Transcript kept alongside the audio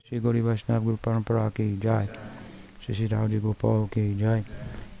Shri Gauri Vaishnava Guru Parampara ki jai. Shri Shri Radha Gopal ki jai.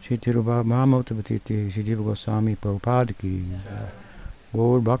 Shri Tirobhava Mahamotabhatiti, Shri Jiva Goswami Prabhupada ki jai.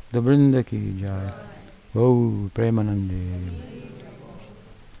 Gaur Bhakta Vrinda ki jai. Gaur Premanande.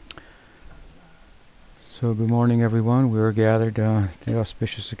 So good morning everyone. We are gathered on the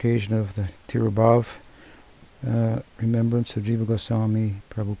auspicious occasion of the Tirobhava remembrance of Jiva Goswami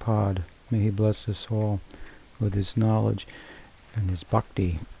Prabhupada. May he bless us all with his knowledge and his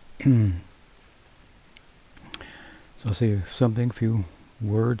bhakti. So I'll say a few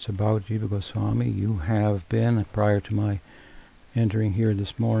words about Jiva Goswami. You have been, prior to my entering here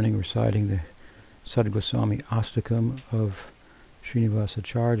this morning, reciting the Sadhu Goswami Astakam of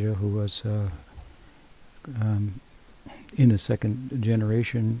Srinivasacharya, who was in the second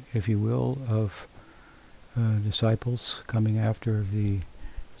generation, if you will, of disciples coming after the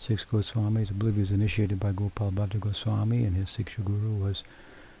six Goswamis. I believe he was initiated by Gopal Bhatta Goswami, and his Siksha Guru was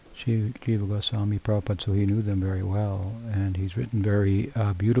Jiva Goswami Prabhupada, so he knew them very well, and he's written very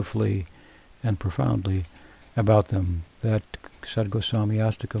beautifully and profoundly about them. That Sadhu Goswami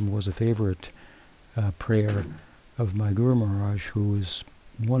Astakam was a favorite prayer of my Guru Maharaj, who was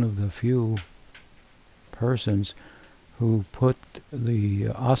one of the few persons who put the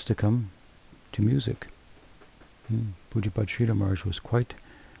Astakam to music. Pujapad Sridhar Maharaj was quite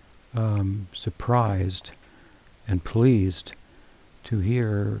surprised and pleased to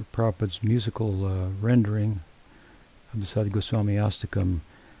hear Prabhupada's musical rendering of the Sadhu Goswami Astakam,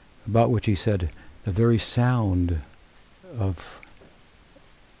 about which he said the very sound of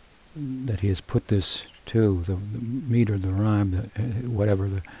that he has put this to, the meter, the rhyme, whatever,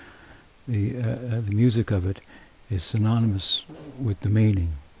 the music of it is synonymous with the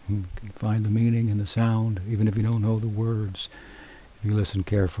meaning. You can find the meaning in the sound, even if you don't know the words, if you listen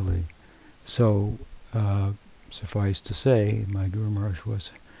carefully. So, suffice to say, my Guru Maharaj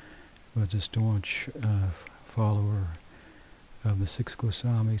was a staunch follower of the six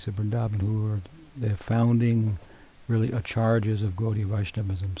Goswamis of Vrindavan, who were the founding, really, acharyas of Gaudiya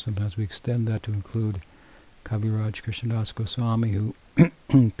Vaishnavism. Sometimes we extend that to include Kaviraj Krishnadas Goswami, who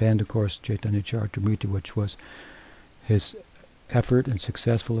penned, of course, Chaitanya Charitamrita, which was his effort, and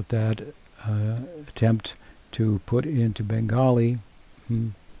successful at that attempt to put into Bengali,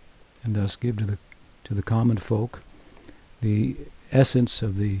 and thus give to the common folk the essence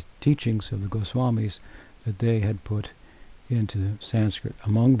of the teachings of the Goswamis that they had put into Sanskrit.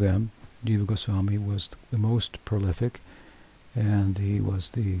 Among them, Jiva Goswami was the most prolific, and he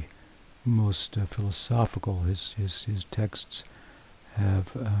was the most philosophical. His texts are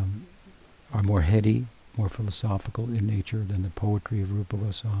more heady, more philosophical in nature than the poetry of Rupa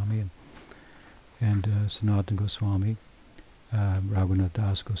Goswami and Sanatana Goswami, Raghunath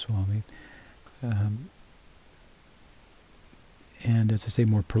Das Goswami, and as I say,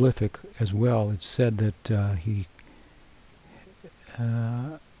 more prolific as well. It's said that he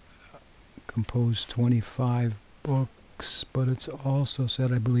composed 25 books, but it's also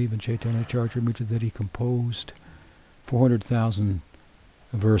said, I believe, in Chaitanya Charitamrita that he composed 400,000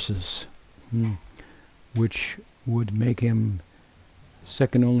 verses, which would make him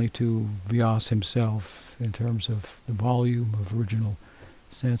second only to Vyas himself in terms of the volume of original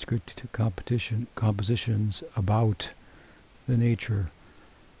Sanskrit compositions about the nature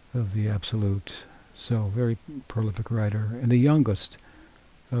of the Absolute. So, very prolific writer, and the youngest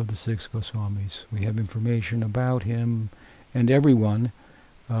of the six Goswamis. We have information about him and everyone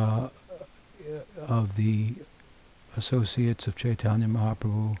of the associates of Chaitanya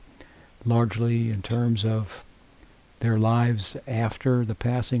Mahaprabhu, largely in terms of their lives after the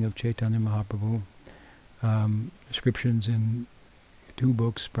passing of Chaitanya Mahaprabhu. Descriptions in two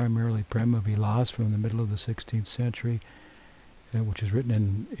books, primarily Prema Vilas from the middle of the 16th century, which is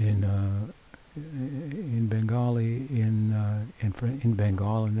written in Bengali, in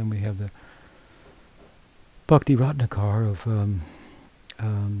Bengal, and then we have the Bhakti Ratnakar of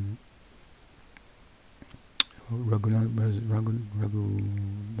Raghu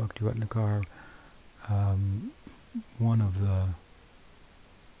Bhakti Ratnakar, one of the,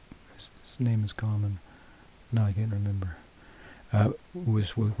 his name is common, no, I can't remember,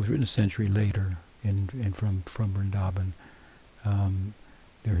 was written a century later and from Vrindavan.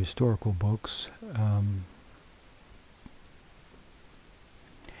 They're historical books,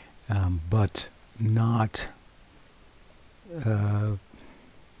 but not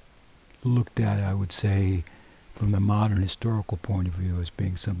looked at, I would say, from the modern historical point of view as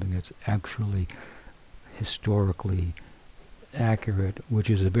being something that's actually historically accurate, which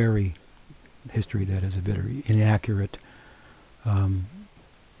is a very history that is a very inaccurate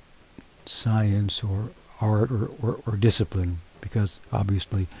science or art or discipline, because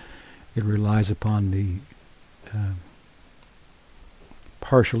obviously it relies upon the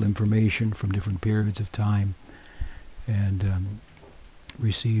partial information from different periods of time, and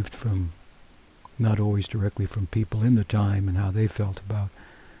received from, not always directly from people in the time and how they felt about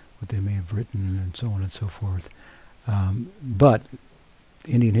what they may have written and so on and so forth. But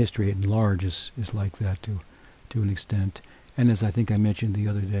Indian history at large is like that to an extent. And as I think I mentioned the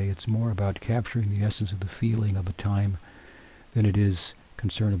other day, it's more about capturing the essence of the feeling of a time than it is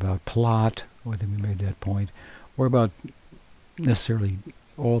concerned about plot, or I think we made that point, or about necessarily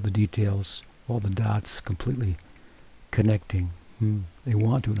all the details, all the dots completely connecting. They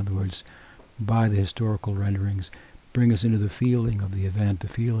want to, in other words, by the historical renderings, bring us into the feeling of the event, the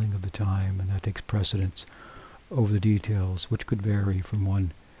feeling of the time, and that takes precedence over the details, which could vary from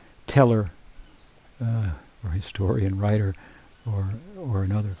one teller or historian, writer, or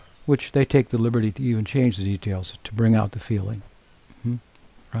another, which they take the liberty to even change the details to bring out the feeling.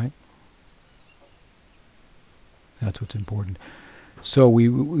 Right? That's what's important. So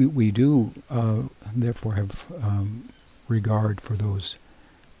we do therefore have regard for those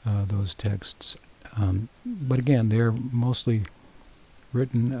texts, but again, they're mostly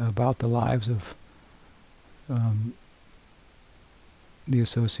written about the lives of the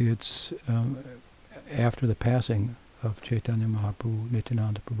associates after the passing of Chaitanya Mahaprabhu,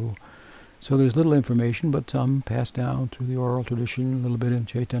 Nityananda Prabhu. So there's little information, but some passed down through the oral tradition, a little bit in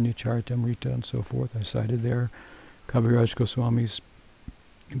Chaitanya Charitamrita and so forth. I cited there Kaviraj Goswami's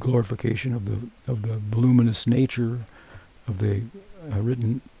glorification of the voluminous nature of the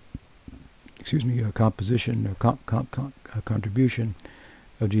written, composition or contribution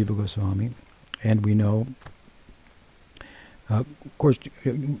of Jiva Goswami, and we know, of course,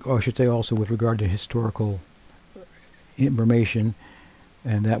 I should say also with regard to historical information,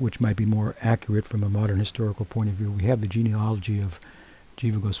 and that which might be more accurate from a modern historical point of view, we have the genealogy of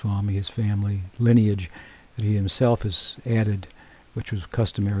Jiva Goswami, his family lineage, that he himself has added, which was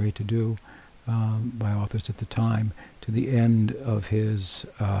customary to do by authors at the time, to the end of his,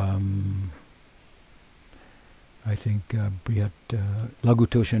 I think,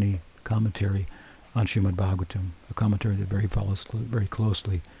 Lagutoshani commentary on Srimad Bhagavatam, a commentary that follows very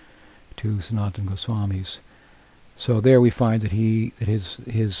closely to Sanatana Goswami's. So there we find that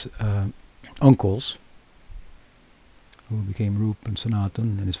his uncles, who became Rup and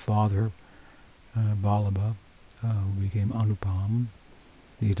Sanatan, and his father, Vallabha, who became Anupam.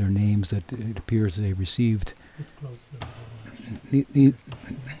 These are names that it appears they received.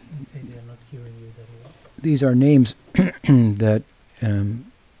 These are names that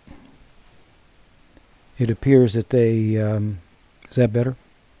it appears that they, is that better?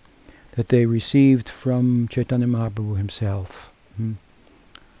 That they received from Chaitanya Mahaprabhu himself.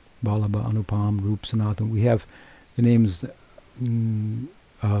 Vallabha, Anupam, Rup, Sanatan. We have the names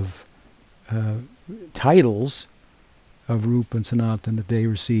of titles of Rup and Sanatan that they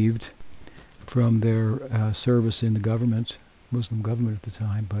received from their service in the government, Muslim government at the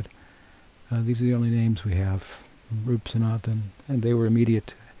time, but these are the only names we have, Rup, Sanatan, and they were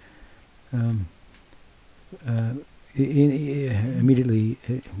immediately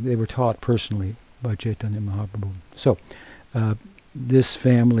they were taught personally by Chaitanya Mahaprabhu. So this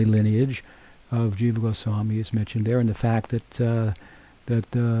family lineage of Jiva Goswami is mentioned there, and the fact that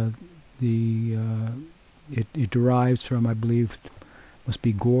it derives from, I believe, must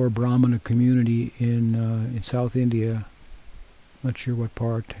be Gaur Brahmana community in South India. Not sure what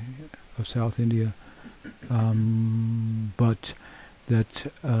part of South India, but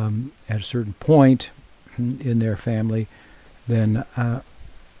that at a certain point in their family, then the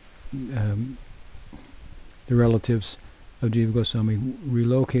relatives of Jiva Goswami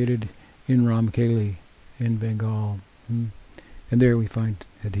relocated in Ramkeli in Bengal, and there we find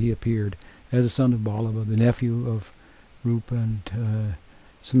that he appeared as a son of Vallabha, the nephew of Rupa and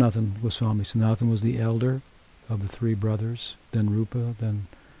Sanatana Goswami. Sanatana was the elder of the three brothers, then Rupa, then,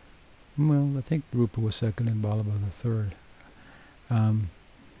 well, I think Rupa was second and Vallabha the third.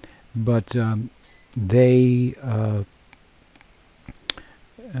 But they,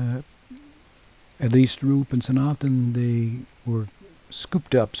 at least Rupa and Sanatana, they were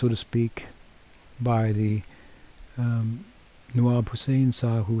scooped up, so to speak, by the Nawab Hussain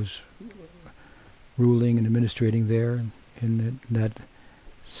Shah, who was ruling and administrating there in that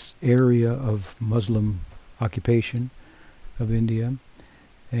area of Muslim occupation of India.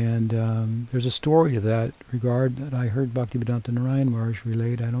 And there's a story to that regard that I heard Bhaktivedanta Narayan Maharaj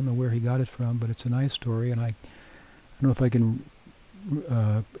relate. I don't know where he got it from, but it's a nice story, and I don't know if I can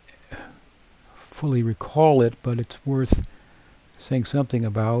fully recall it, but it's worth saying something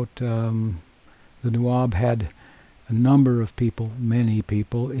about. The Nawab had a number of people, many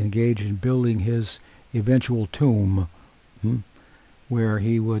people, engaged in building his eventual tomb, where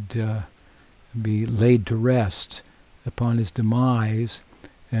he would be laid to rest upon his demise,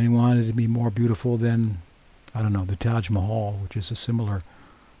 and he wanted it to be more beautiful than, I don't know, the Taj Mahal, which is a similar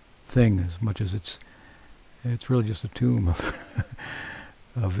thing, as much as it's really just a tomb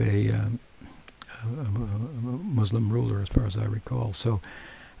of a Muslim ruler, as far as I recall. So,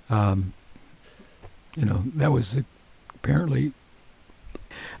 that was apparently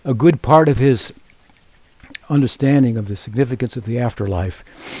a good part of his understanding of the significance of the afterlife.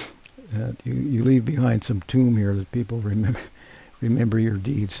 You leave behind some tomb here that people remember your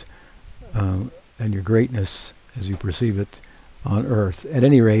deeds and your greatness as you perceive it on earth. At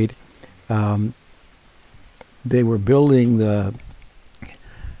any rate, they were building the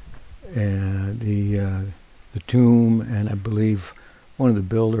tomb, and I believe one of the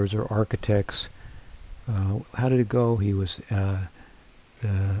builders or architects, how did it go? He was the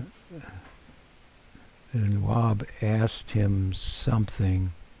Nawab asked him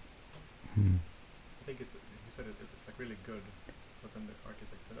something. I think he said it was like really good, but then the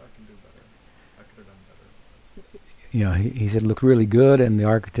architect said, I can do better. I could have done better. Yeah, he said it looked really good, and the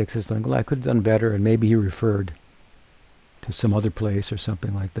architect says, well, I could have done better, and maybe he referred to some other place or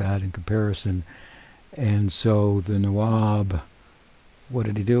something like that in comparison. And so the Nawab, what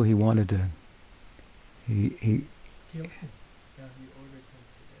did he do? He wanted to, he ordered him to that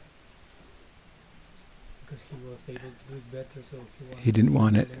because he was able to do it better. So he didn't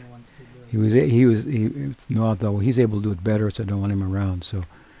want it. Nawab thought, well, he's able to do it better, so I don't want him around. So,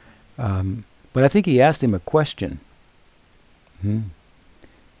 but I think he asked him a question.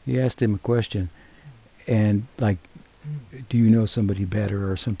 He asked him a question, and like, do you know somebody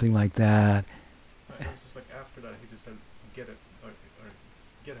better or something like that? It was just like after that he just said, get it, or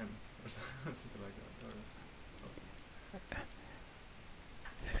get him, or something like that.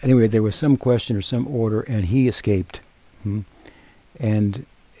 Anyway, there was some question or some order, and he escaped. And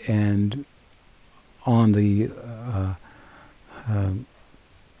on the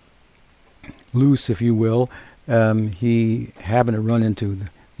loose, if you will, he happened to run into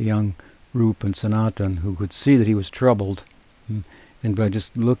the young Rup and Sanatan, who could see that he was troubled, and by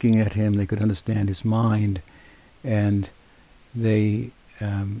just looking at him they could understand his mind, and they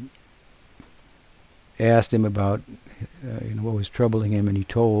asked him about what was troubling him, and he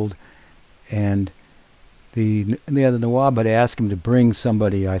told, and the Nawab had asked him to bring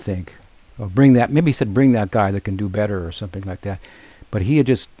somebody, I think, or bring that guy that can do better or something like that, but he had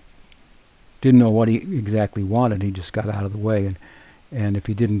just didn't know what he exactly wanted. He just got out of the way, and if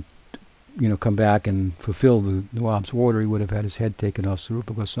he didn't come back and fulfill the Nawab's order, he would have had his head taken off. So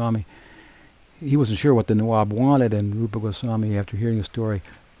Rupa Goswami, he wasn't sure what the Nawab wanted, and Rupa Goswami, after hearing the story,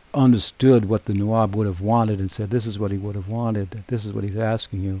 understood what the Nawab would have wanted and said, this is what he would have wanted, this is what he's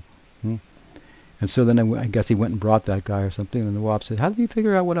asking you. And so then I guess he went and brought that guy or something, and the Nawab said, how did you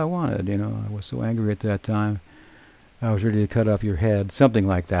figure out what I wanted? I was so angry at that time. I was ready to cut off your head, something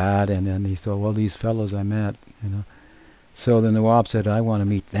like that. And then he thought, well, these fellows I met, So the Nawab said, I want to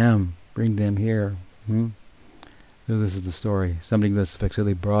meet them. Bring them here. So this is the story. Something to this effect. So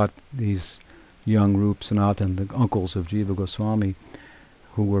they brought these young Rup, Sanatan, the uncles of Jiva Goswami,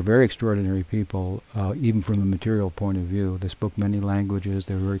 who were very extraordinary people, even from a material point of view. They spoke many languages.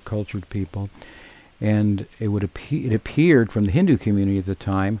 They were very cultured people. And it appeared from the Hindu community at the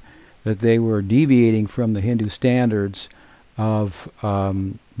time that they were deviating from the Hindu standards of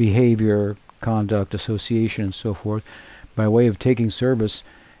behavior, conduct, association, and so forth, by way of taking service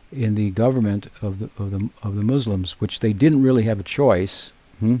in the government of the Muslims, which they didn't really have a choice,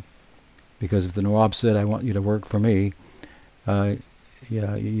 because if the Nawab said, "I want you to work for me,"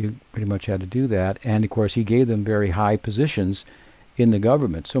 you pretty much had to do that. And of course, he gave them very high positions in the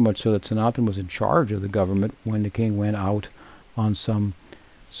government, so much so that Sanatan was in charge of the government when the king went out on some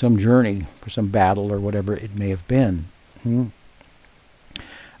journey for some battle or whatever it may have been.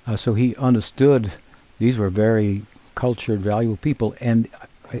 So he understood these were very cultured, valuable people, and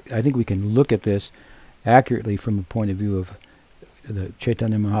I think we can look at this accurately from the point of view of the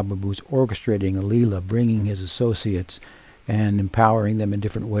Chaitanya Mahaprabhu's orchestrating a Leela, bringing his associates and empowering them in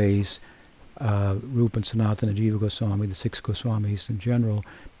different ways. Rupa and Sanatana and Jiva Goswami, the 6 Goswamis in general,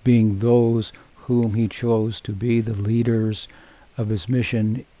 being those whom he chose to be the leaders of his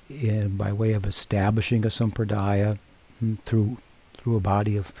mission by way of establishing a sampradaya through a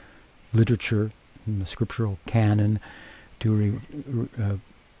body of literature, the scriptural canon, to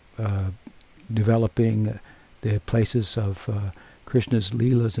developing the places of Krishna's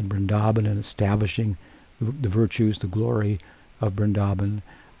Leelas in Vrindavan and establishing the virtues, the glory of Vrindavan,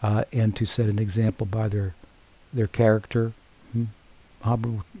 and to set an example by their their character.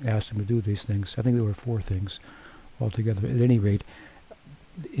 Mahaprabhu asked them to do these things. I think there were 4 things altogether. At any rate,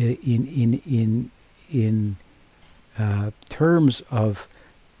 in terms of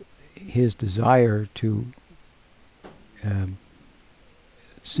his desire to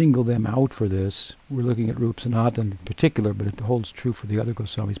single them out for this, we're looking at Rup Sanatan in particular, but it holds true for the other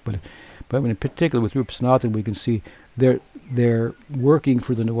Goswamis. But in particular with Rup Sanatan, we can see they're working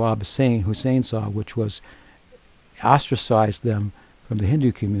for the Nawab Hussain Shah, which was ostracized them from the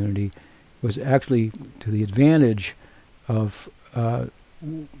Hindu community, was actually to the advantage of,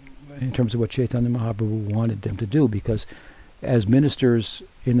 in terms of what Chaitanya Mahaprabhu wanted them to do, because as ministers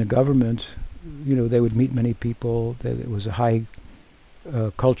in the government, they would meet many people. It was a high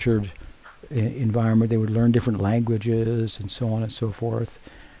cultured environment. They would learn different languages and so on and so forth.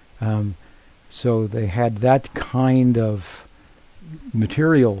 So they had that kind of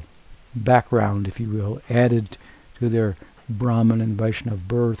material background, if you will, added to their Brahmin and Vaishnav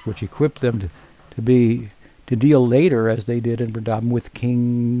birth, which equipped them to deal later, as they did in Vrindavan, with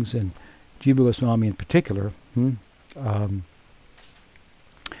kings and Jiva Goswami in particular. In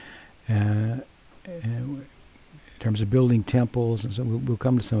terms of building temples, and so we'll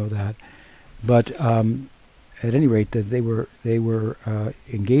come to some of that. But at any rate, that they were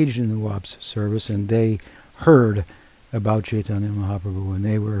engaged in the Nawab's service, and they heard about Chaitanya Mahaprabhu, and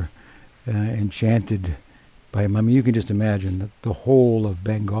they were enchanted by him. I mean, you can just imagine that the whole of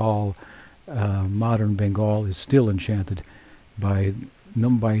Bengal, modern Bengal, is still enchanted by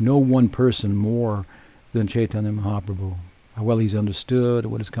no one person more than Chaitanya Mahaprabhu. How well he's understood,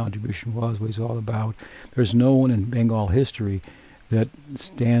 what his contribution was, what he's all about. There's no one in Bengal history that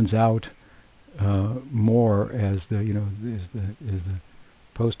stands out more as the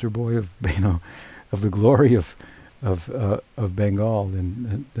poster boy of of the glory of Bengal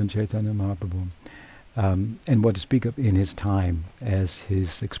than Chaitanya Mahaprabhu. And what to speak of in his time, as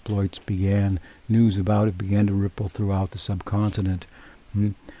his exploits began, news about it began to ripple throughout the subcontinent.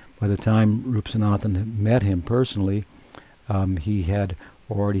 By the time Rup Sanatan had met him personally, he had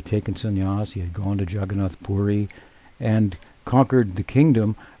already taken sannyas. He had gone to Jagannath Puri and conquered the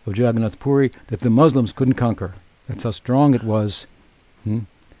kingdom of Jagannath Puri that the Muslims couldn't conquer. That's how strong it was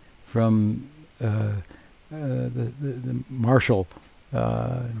from the martial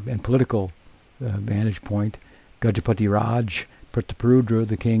and political vantage point. Gajapati Raj Prataparudra,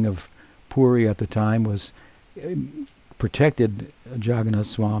 the king of Puri at the time, was protected Jagannath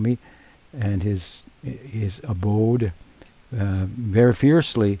Swami and his abode very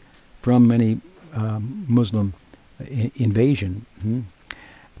fiercely from any Muslim invasion.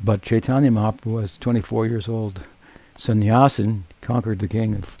 But Chaitanya Mahaprabhu was 24 years old, sannyasin, conquered the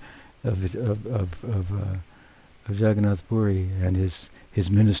king of Jagannath Puri, and his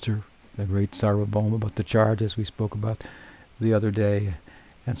minister, the great Sarvabhauma Bhattacharya, as we spoke about the other day,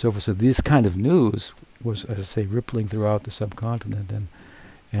 and so forth. So this kind of news was, as I say, rippling throughout the subcontinent,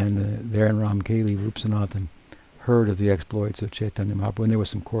 and there in Ramkeli, Rup Sanatan heard of the exploits of Chaitanya Mahaprabhu, and there was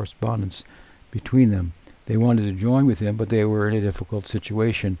some correspondence between them. They wanted to join with him, but they were in a difficult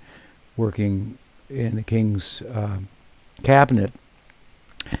situation, working in the king's cabinet,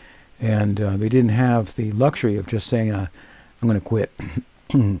 and they didn't have the luxury of just saying, "I'm going to quit."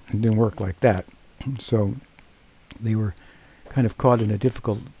 It didn't work like that. So they were kind of caught in a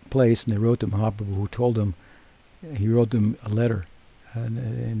difficult place, and they wrote to Mahaprabhu, who told them, he wrote them a letter. And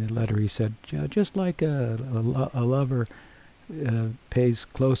in the letter he said, just like a lover pays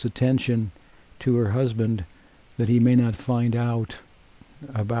close attention to her husband, that he may not find out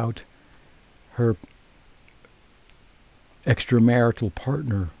about her extramarital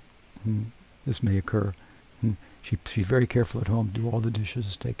partner. This may occur. She's very careful at home, do all the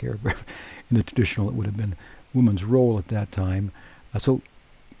dishes, take care of her. In the traditional, it would have been woman's role at that time. So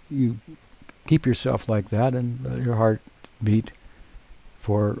you keep yourself like that, and let your heart beat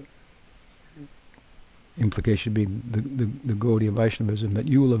for implication being the Gaudiya Vaishnavism, that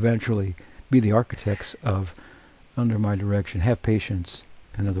you will eventually be the architects of under my direction. Have patience,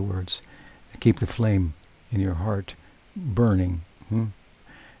 in other words, and keep the flame in your heart burning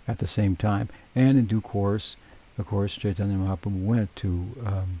at the same time. And in due course, of course, Chaitanya Mahaprabhu went to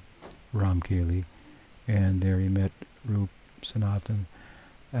Ramkeli, and there he met Rup Sanatan.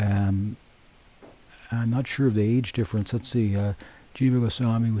 I'm not sure of the age difference. Let's see. Jiva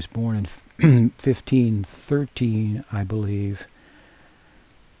Goswami was born in 1513, I believe.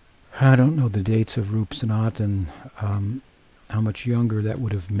 I don't know the dates of Rup Sanatan, how much younger that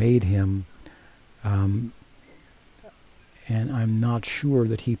would have made him. And I'm not sure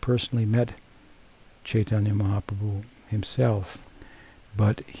that he personally met Chaitanya Mahaprabhu himself,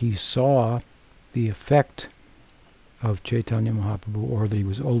 but he saw the effect of Chaitanya Mahaprabhu, or that he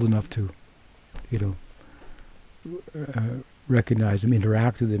was old enough to, recognize him,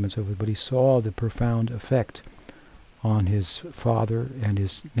 interact with him, and so forth. But he saw the profound effect on his father and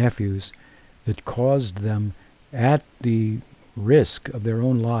his nephews that caused them, at the risk of their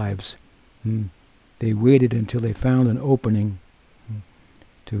own lives, they waited until they found an opening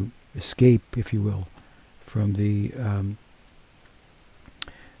to escape, if you will, from the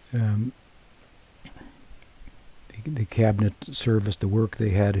cabinet service, the work they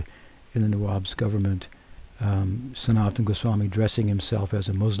had in the Nawab's government. Sanatana Goswami dressing himself as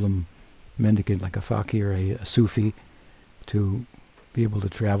a Muslim mendicant, like a fakir, a Sufi, to be able to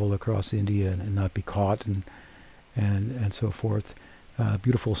travel across India and not be caught, and so forth.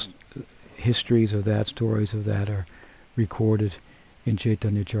 Beautiful histories of that, stories of that are recorded in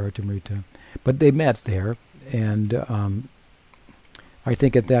Chaitanya Charitamrita. But they met there, and I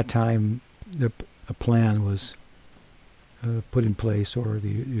think at that time a plan was put in place, or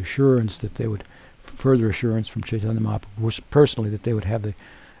the assurance that they would, further assurance from Chaitanya Mahaprabhu personally, that they would have the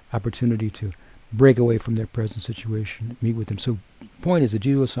opportunity to break away from their present situation, meet with him. So the point is that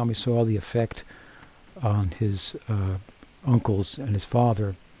Jiva Goswami saw the effect on his uncles and his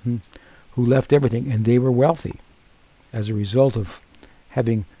father, who left everything, and they were wealthy as a result of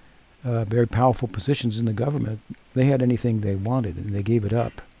having very powerful positions in the government. They had anything they wanted, and they gave it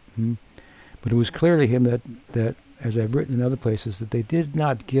up. But it was clear to him that, as I've written in other places, that they did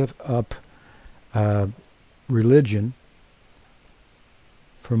not give up religion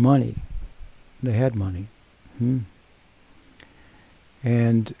for money. They had money.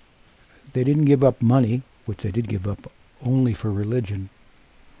 And they didn't give up money, which they did give up only for religion,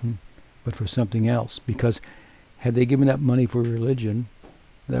 but for something else. Because had they given up money for religion,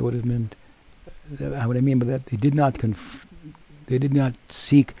 that would have meant, what I mean by that, they did not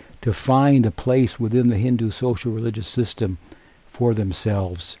seek to find a place within the Hindu social religious system for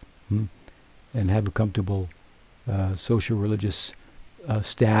themselves, and have a comfortable social religious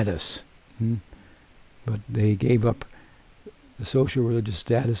status. But they gave up the social religious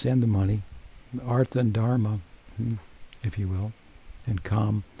status and the money, artha and dharma, if you will, and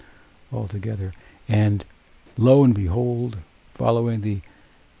kam altogether. And lo and behold, following the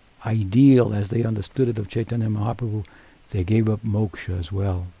ideal as they understood it of Chaitanya Mahaprabhu, they gave up moksha as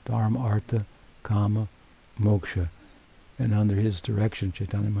well. Dharma, artha, kama, moksha. And under his direction,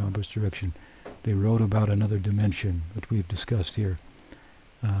 Chaitanya Mahaprabhu's direction, they wrote about another dimension, which we've discussed here,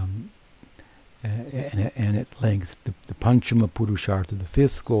 and at length, the Panchama Purushartha, the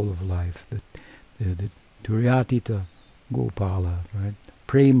fifth goal of life, the Turyatita Gopala, right?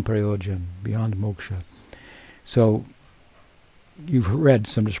 Prem Prayojan, beyond moksha. So, you've read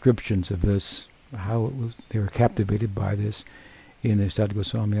some descriptions of this, how it was, they were captivated by this in the Sadhu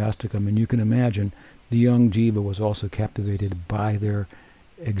Goswami Astakam, and you can imagine the young Jiva was also captivated by their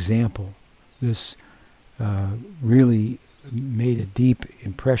example. This really made a deep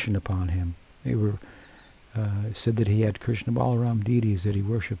impression upon him. They were said that he had Krishna Balaram deities that he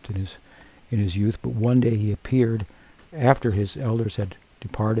worshipped in his youth, but one day he appeared after his elders had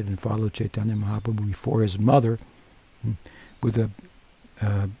departed and followed Chaitanya Mahaprabhu before his mother, with a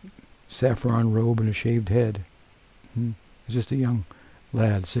saffron robe and a shaved head. He was just a young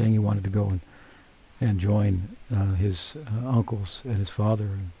lad saying he wanted to go and join his uncles and his father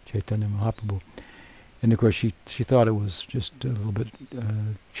and Chaitanya Mahaprabhu. And of course she thought it was just a little bit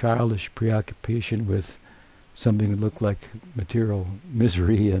childish preoccupation with something that looked like material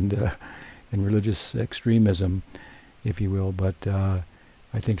misery and religious extremism, if you will. But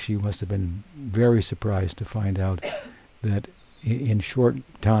I think she must have been very surprised to find out that in short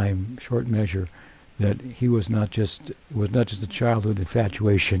measure, that he was not just a childhood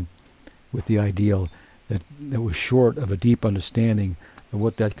infatuation with the ideal, that was short of a deep understanding of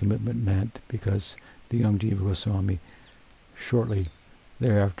what that commitment meant, because the young Jiva Goswami shortly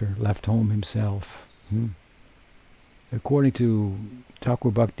thereafter left home himself. According to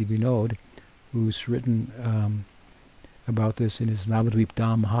Thakur Bhakti Vinod, who's written about this in his Navadvip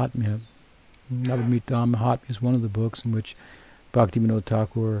Dham Mahatmya. Navadvip Dham Mahatmya is one of the books in which Bhakti Vinod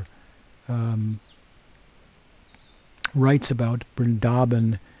Thakur writes about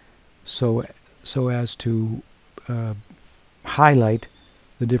Vrindavan so as to highlight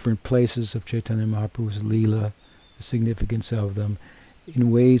the different places of Chaitanya Mahaprabhu's Leela, the significance of them, in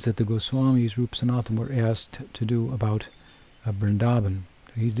ways that the Goswamis, Rup Sanatana, were asked to do about Vrindavan.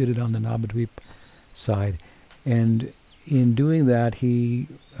 He did it on the Navadvip side. And in doing that, he,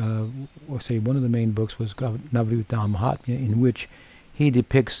 one of the main books was Navadvip Dham Mahatmya, in which he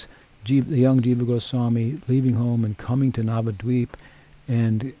depicts the young Jiva Goswami leaving home and coming to Navadvip,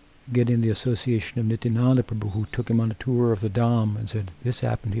 and getting the association of Nityananda Prabhu, who took him on a tour of the Dham and said, this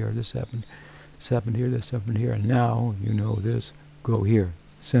happened here, this happened here, this happened here, and now you know this, go here.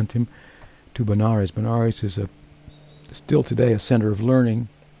 Sent him to Benares. Benares is still today a center of learning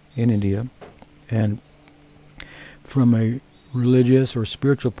in India, and from a religious or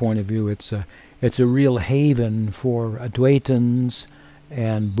spiritual point of view, it's a real haven for Advaitins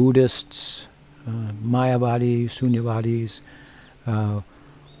and Buddhists, Mayavadis, Sunyavadis,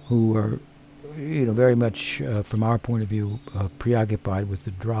 who are, very much, from our point of view, preoccupied with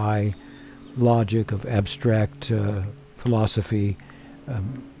the dry logic of abstract philosophy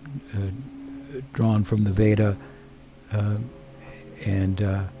drawn from the Veda,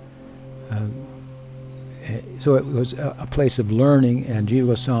 so it was a place of learning, and Jiva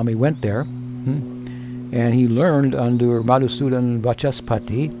Goswami went there, and he learned under Madhusudan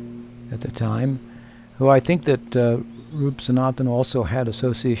Vachaspati at the time, who I think that Rup Sanatan also had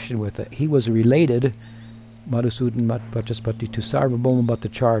association with. He was related, Madhusudan Vachaspati, to Sarvabhauma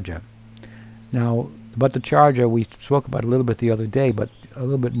Bhattacharya. Now, Bhattacharya we spoke about a little bit the other day, but a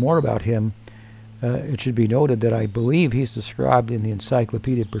little bit more about him. It should be noted that I believe he's described in the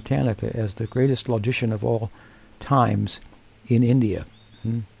Encyclopedia Britannica as the greatest logician of all times in India.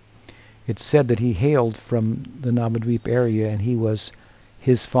 It's said that he hailed from the Navadvip area, and he was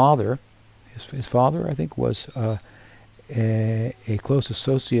his father. His father, I think, was a close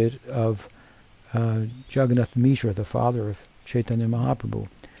associate of Jagannath Mishra, the father of Chaitanya Mahaprabhu.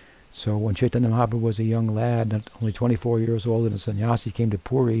 So when Chaitanya Mahaprabhu was a young lad, not only 24 years old, and a sannyasi, came to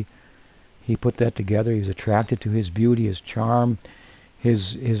Puri, he put that together. He was attracted to his beauty, his charm,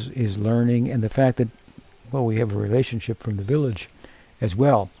 his learning, and the fact that, we have a relationship from the village as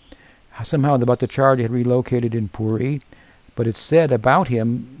well. Somehow the Bhattacharya had relocated in Puri, but it's said about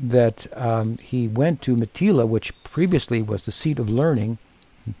him that he went to Mithila, which previously was the seat of learning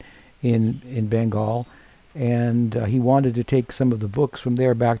in Bengal, and he wanted to take some of the books from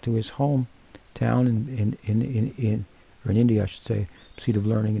there back to his hometown in India, I should say, seat of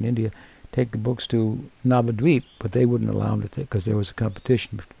learning in India. Take the books to Navadvip, but they wouldn't allow him to take, because there was a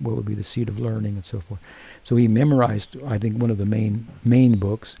competition what would be the seat of learning and so forth. So he memorized, I think, one of the main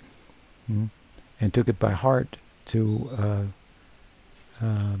books, and took it by heart to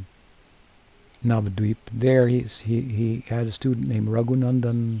Navadvip. There he had a student named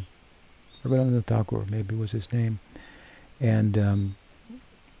Raghunandan Thakur, maybe was his name, and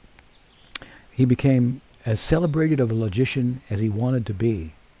he became as celebrated of a logician as he wanted to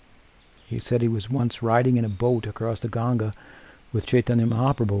be. He said he was once riding in a boat across the Ganga with Chaitanya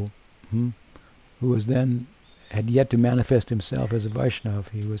Mahaprabhu, who was then, had yet to manifest himself as a Vaishnava.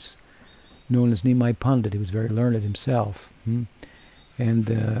 He was known as Nimai Pandit. He was very learned himself. And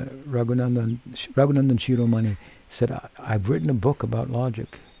Raghunandan Shiromani said, I've written a book about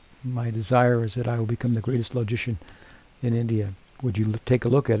logic. My desire is that I will become the greatest logician in India. Would you take a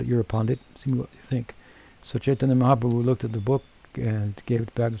look at it? You're a Pandit. See what you think. So Chaitanya Mahaprabhu looked at the book and gave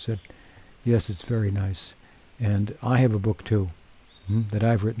it back and said, yes, it's very nice. And I have a book too, that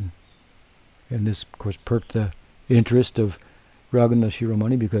I've written. And this, of course, perked the interest of Raghunandan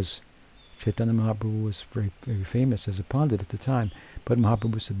Shiromani, because Chaitanya Mahaprabhu was very, very famous as a Pandit at the time. But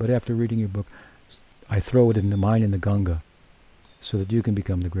Mahaprabhu said, but after reading your book, I throw it into mine in the Ganga, so that you can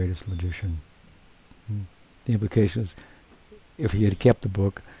become the greatest logician. The implication is, if he had kept the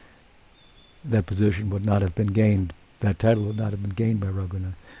book, that position would not have been gained, that title would not have been gained by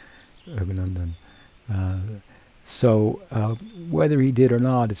Raghunandan. So whether he did or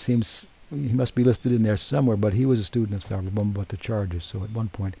not, it seems he must be listed in there somewhere, but he was a student of Sarvabhauma Bhattacharya, so at one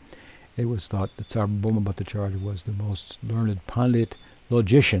point it was thought that Sarvabhauma Bhattacharya was the most learned Pandit,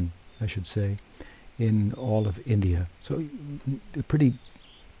 logician, I should say, in all of India. So pretty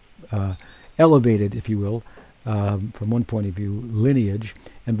elevated, if you will, from one point of view, lineage.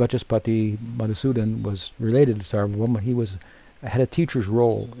 And Vachaspati Madhusudan was related to Sarvabhauma. He had a teacher's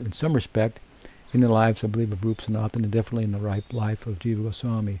role in some respect in the lives, I believe, of Rupa Sanatana, and definitely in the life of Jiva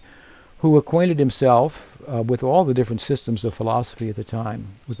Goswami, who acquainted himself with all the different systems of philosophy at the time.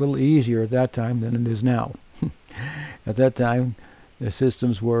 It was a little easier at that time than it is now. At that time, the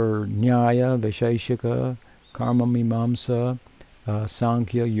systems were Nyaya, Vaisheshika, Karma Mimamsa,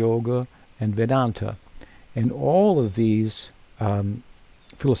 Sankhya, Yoga, and Vedanta. And all of these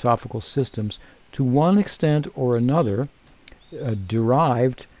philosophical systems, to one extent or another,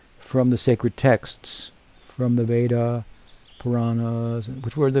 derived from the sacred texts, from the Veda, Puranas,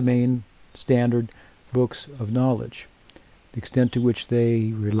 which were the main standard books of knowledge. The extent to which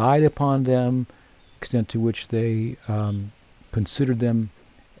they relied upon them, the extent to which they considered them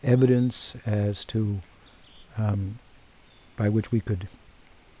evidence as to by which we could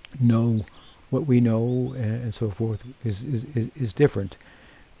know what we know and so forth is different.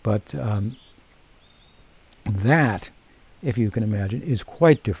 But that, if you can imagine, is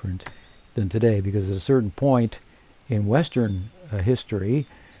quite different than today, because at a certain point in Western history,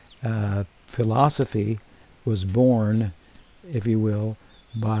 philosophy was born, if you will,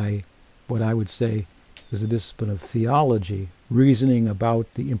 by what I would say is the discipline of theology, reasoning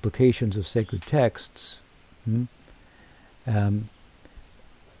about the implications of sacred texts. And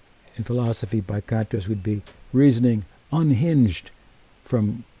philosophy, by contrast, would be reasoning unhinged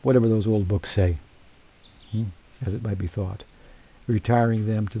from whatever those old books say, as it might be thought, retiring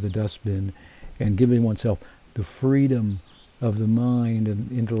them to the dustbin and giving oneself the freedom of the mind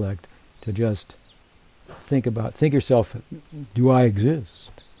and intellect to just think yourself, do I exist?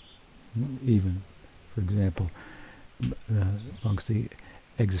 Even, for example, amongst the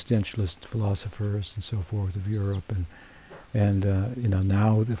existentialist philosophers and so forth of Europe, and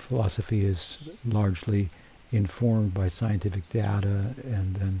now the philosophy is largely informed by scientific data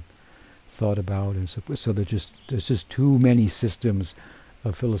and then thought about, and so forth. So there's just too many systems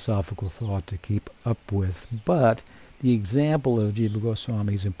of philosophical thought to keep up with. But the example of Jiva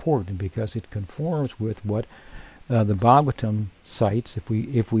Goswami is important because it conforms with what the Bhagavatam cites. If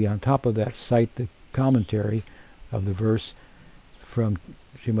we on top of that cite the commentary of the verse from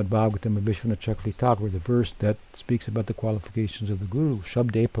Srimad Bhagavatam of Vishwanath Chakravarti Thakur, the verse that speaks about the qualifications of the Guru,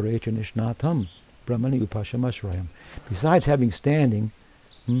 Shabde Parecha Nishnatam Brahmani Upashamashrayam. Besides having standing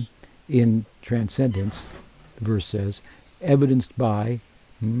in transcendence, the verse says, evidenced by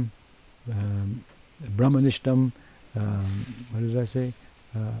Brahmanishtam, what did I say?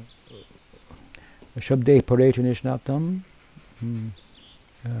 Shabde Parecha Nishnatam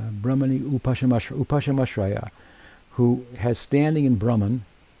Brahmani Upashamashraya, who has standing in Brahman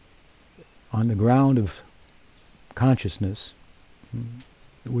on the ground of consciousness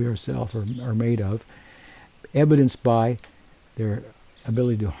that we ourselves are made of, evidenced by their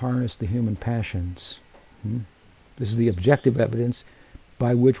ability to harness the human passions. This is the objective evidence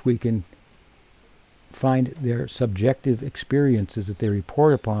by which we can find their subjective experiences that they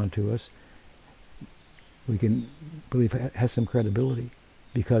report upon to us. We can believe has some credibility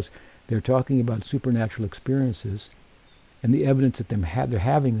because they're talking about supernatural experiences, and the evidence that they're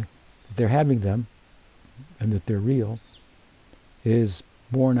having them, and that they're real, is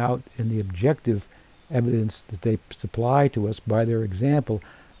borne out in the objective evidence that they supply to us by their example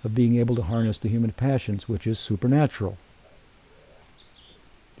of being able to harness the human passions, which is supernatural.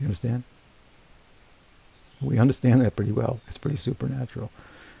 Do you understand? We understand that pretty well. It's pretty supernatural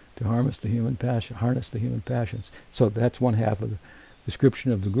to harness the human passions. So that's one half of the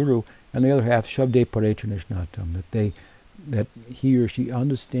description of the Guru, and the other half, Shabde Parecha Nishnatam, that he or she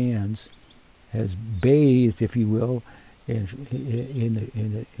understands, has bathed, if you will,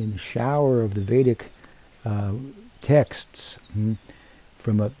 in the shower of the Vedic texts,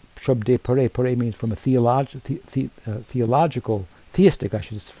 from a Shabde Pare means from a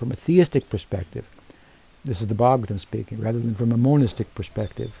from a theistic perspective. This is the Bhagavatam speaking, rather than from a monistic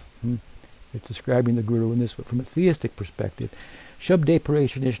perspective. It's describing the Guru in this way, from a theistic perspective. Shabde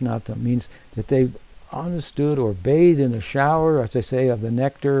Parecha Nishnatam means that they've understood or bathed in the shower, as I say, of the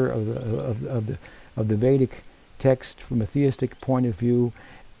nectar of the Vedic text from a theistic point of view,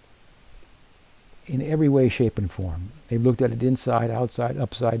 in every way, shape, and form. They've looked at it inside, outside,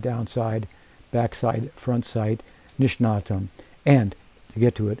 upside, downside, backside, front side, Nishnatam. And, to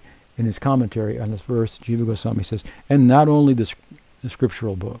get to it, in his commentary on this verse, Jiva Goswami says, and not only the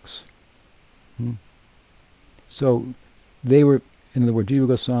scriptural books. So they were, in other words, Jiva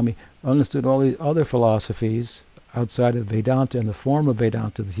Goswami understood all these other philosophies outside of Vedanta and the form of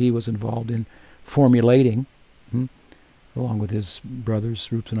Vedanta that he was involved in formulating, along with his brothers,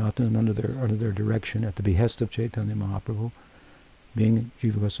 Rup Sanatana, under their direction at the behest of Chaitanya Mahaprabhu, being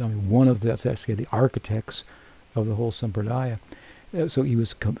Jiva Goswami, one of the architects of the whole sampradaya. So he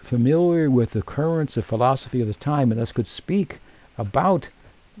was familiar with the currents of philosophy of the time, and thus could speak about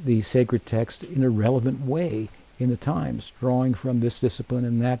the sacred text in a relevant way in the times, drawing from this discipline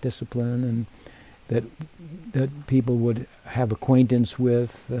and that discipline, and that people would have acquaintance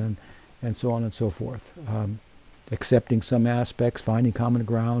with, and so on and so forth. Accepting some aspects, finding common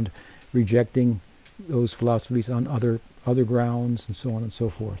ground, rejecting those philosophies on other grounds, and so on and so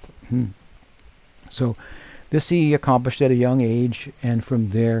forth. So this he accomplished at a young age, and from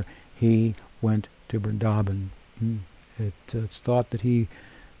there he went to Vrindavan. It's thought that he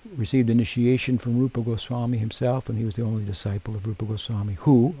received initiation from Rupa Goswami himself, and he was the only disciple of Rupa Goswami,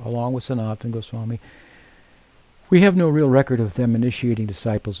 who, along with Sanatana Goswami, we have no real record of them initiating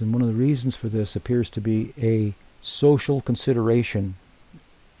disciples, and one of the reasons for this appears to be a social consideration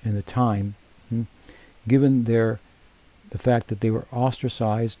in the time, given the fact that they were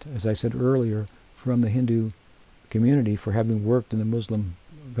ostracized, as I said earlier, from the Hindu community for having worked in the Muslim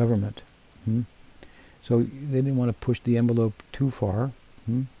government. So they didn't want to push the envelope too far.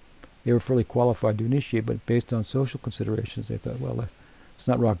 They were fairly qualified to initiate, but based on social considerations, they thought, well, let's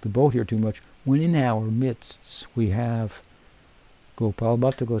not rock the boat here too much. When in our midst we have Gopal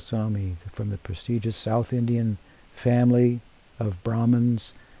Bhatta Goswami from the prestigious South Indian family of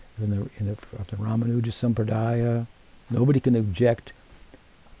Brahmins of the Ramanuja Sampradaya. Nobody can object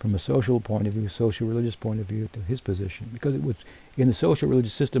from a social point of view, social religious point of view, to his position, because it was in the social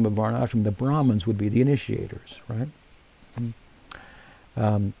religious system of Varnashram, the Brahmins would be the initiators, right?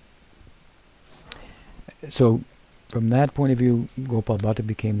 So from that point of view, Gopal Bhatta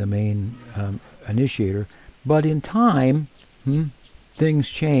became the main initiator. But in time, things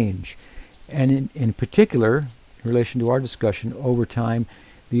change. And in particular, in relation to our discussion, over time,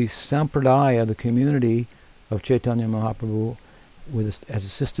 the Sampradaya, the community of Chaitanya Mahaprabhu, as a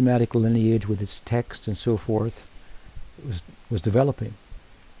systematic lineage with its text and so forth, was developing.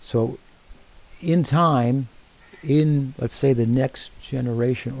 So in time, in, let's say, the next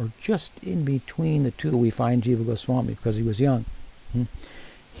generation, or just in between the two, we find Jiva Goswami, because he was young.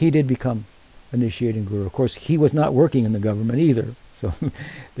 He did become initiating guru. Of course, he was not working in the government either, so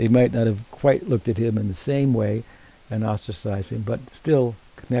they might not have quite looked at him in the same way and ostracized him, but still,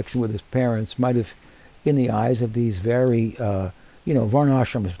 connection with his parents might have, in the eyes of these very,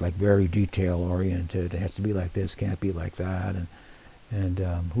 Varnashram is like very detail-oriented. It has to be like this, can't be like that, and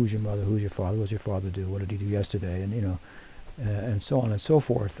who's your mother, who's your father, what does your father do, what did he do yesterday, and and so on and so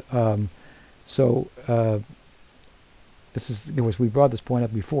forth. This is, we brought this point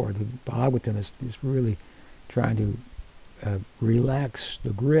up before. The Bhagavatam is really trying to relax the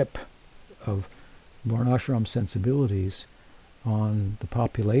grip of Varnashram sensibilities on the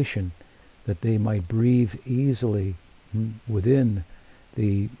population, that they might breathe easily within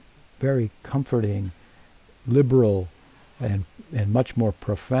the very comforting, liberal, and much more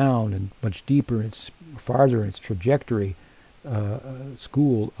profound and much deeper, farther in its trajectory,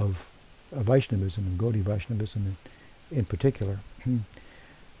 school of Vaishnavism and Gaudiya Vaishnavism in particular.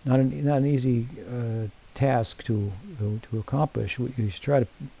 Not an easy task to accomplish. We should try to,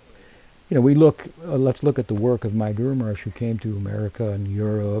 let's look at the work of my Guru Maharaj, who came to America and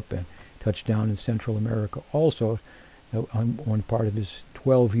Europe and touched down in Central America also, on one part of his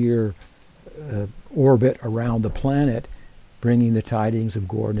 12-year orbit around the planet, bringing the tidings of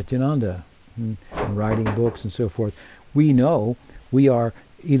Gaur Nityananda and writing books and so forth. We know we are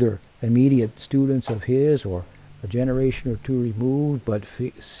either immediate students of his or a generation or two removed, but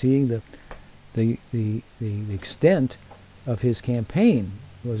seeing the extent of his campaign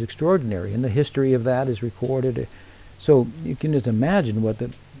was extraordinary, and the history of that is recorded. So you can just imagine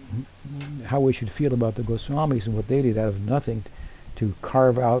how we should feel about the Goswamis and what they did out of nothing to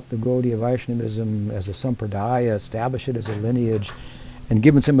carve out the Gaudiya Vaishnavism as a sampradaya, establish it as a lineage, and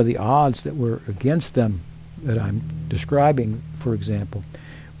given some of the odds that were against them that I'm describing, for example,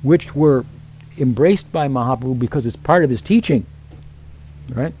 which were embraced by Mahaprabhu because it's part of his teaching,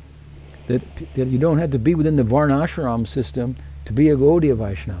 right? That you don't have to be within the Varnashram system to be a Gaudiya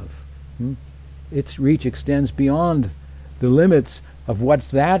Vaishnava. Its reach extends beyond the limits of what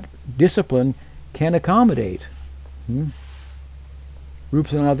that discipline can accommodate. Rupa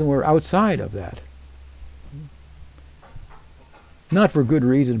Sanatana were outside of that. Not for good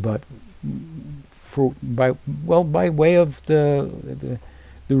reason, but by way of the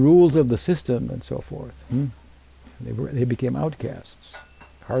rules of the system and so forth. They became outcasts.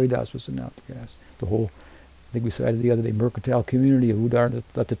 Haridas was an outcast. The whole, I think we cited the other day, mercantile community of Udar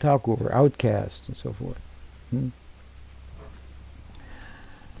Datta Thakur were outcasts and so forth.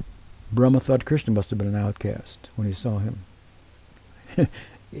 Brahma thought Krishna must have been an outcast when he saw him.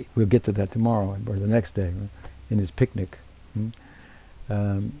 We'll get to that tomorrow or the next day in his picnic.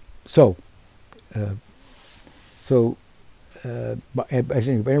 By the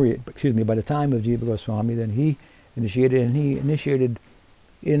time of Jiva Goswami, then he initiated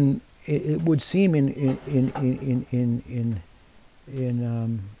in it would seem in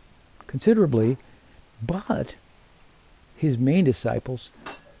considerably, but his main disciples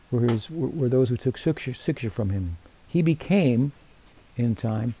were those who took Siksha from him. He became, in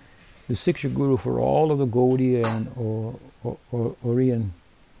time, the Siksha Guru for all of the Gaudiya and Oriyan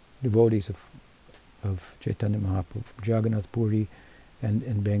devotees of Chaitanya Mahaprabhu, from Jagannath Puri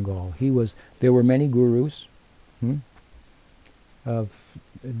and Bengal. There were many gurus of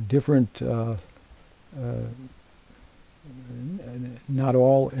different, not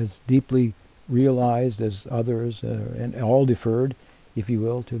all as deeply realized as others, and all differed if you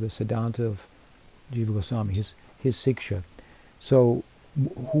will, to the Siddhanta of Jiva Goswami, his Siksha. So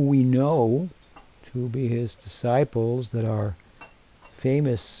who we know to be his disciples that are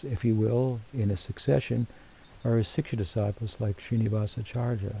famous, if you will, in a succession, are his Siksha disciples like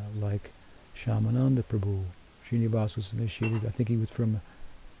Srinivasacharya, like Shyamananda Prabhu. Srinivas was initiated, I think he was from,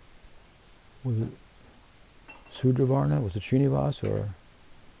 was it Sudravarna? Was it Srinivas or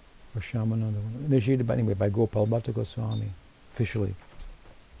Shyamananda? Initiated by Gopal Bhatta Goswami, officially.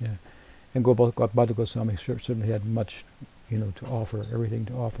 Yeah. And Gopal Bhatta Goswami certainly had much, to offer, everything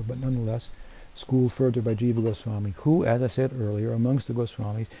to offer, but nonetheless, schooled further by Jiva Goswami, who, as I said earlier, amongst the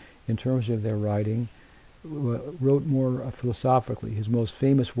Goswamis, in terms of their writing, wrote more philosophically. His most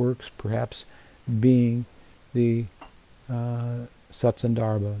famous works, perhaps, being the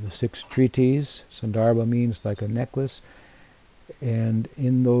Satsandarbha, the 6 treatises. Sandarbha means like a necklace, and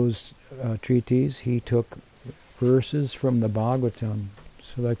in those treatises he took verses from the Bhagavatam,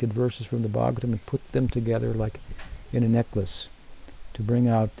 selected verses from the Bhagavatam, and put them together like in a necklace to bring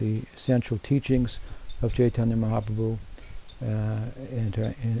out the essential teachings of Chaitanya Mahaprabhu and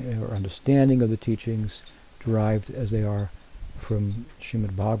our understanding of the teachings derived as they are from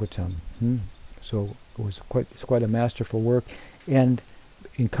Srimad Bhagavatam. So it's quite a masterful work, and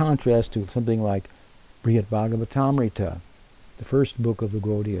in contrast to something like Brihad Bhagavatamrita, the first book of the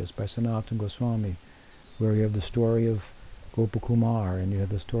Gaudiyas by Sanatana Goswami, where you have the story of Gopakumar and you have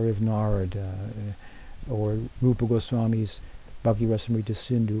the story of Narad, or Rupa Goswami's Bhakti Rasamrita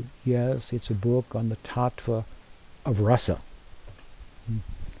Sindhu. Yes, it's a book on the tattva of rasa.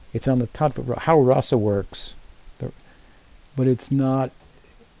 It's on the tattva of how rasa works, but it's not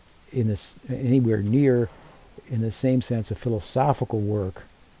anywhere near in the same sense a philosophical work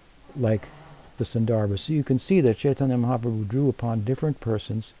like the Sandarbha. So you can see that Chaitanya Mahaprabhu drew upon different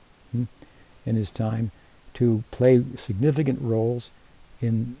persons in his time to play significant roles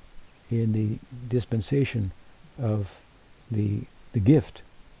in the dispensation of the gift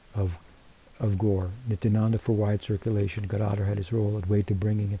of Gaur. Nityananda for wide circulation, Gadadhar had his role, Advaita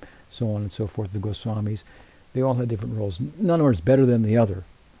bringing him, so on and so forth. The Goswamis, they all had different roles. None of them is better than the other,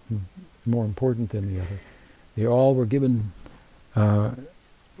 more important than the other. They all were given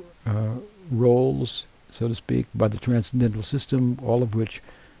roles, so to speak, by the transcendental system, all of which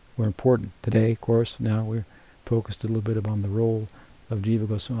were important. Today, of course, now we're focused a little bit upon the role of Jiva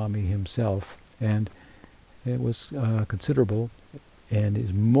Goswami himself, and it was considerable and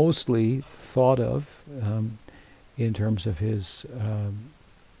is mostly thought of in terms of his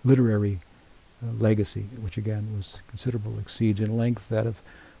literary legacy, which again was considerable, exceeds in length that of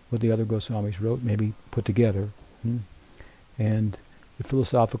what the other Goswamis wrote, maybe put together, and the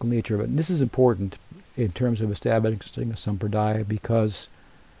philosophical nature of it. And this is important in terms of establishing a sampradaya, because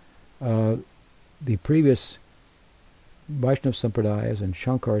the previous Vaishnava sampradayas and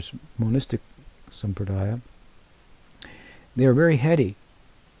Shankar's monistic sampradaya, they are very heady.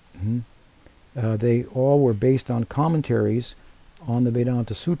 They all were based on commentaries on the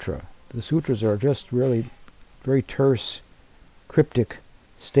Vedanta Sutra. The sutras are just really very terse, cryptic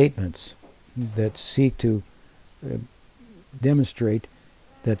statements that seek to demonstrate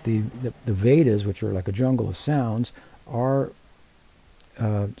that the Vedas, which are like a jungle of sounds, are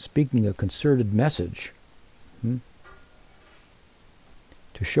speaking a concerted message to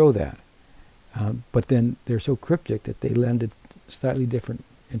show that. But then they're so cryptic that they lend it slightly different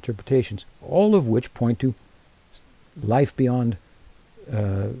interpretations, all of which point to life beyond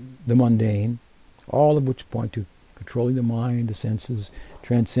the mundane, all of which point to controlling the mind, the senses,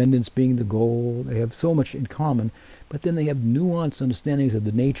 transcendence being the goal. They have so much in common, but then they have nuanced understandings of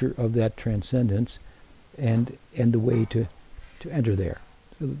the nature of that transcendence and the way to enter there.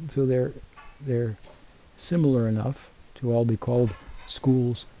 So they're similar enough to all be called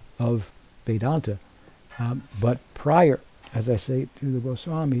schools of Vedanta. But prior, as I say, to the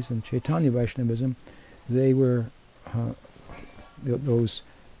Goswamis and Chaitanya Vaishnavism, they were those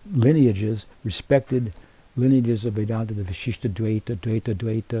lineages, respected lineages of Vedanta, the Vishishta Dvaita, Dvaita,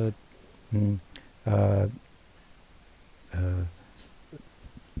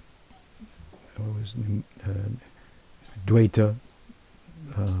 Dvaita,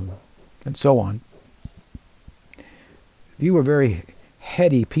 and so on. These were very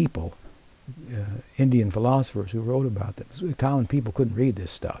heady people, Indian philosophers who wrote about this. Common people couldn't read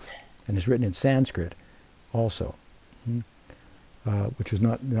this stuff, and it's written in Sanskrit also, which is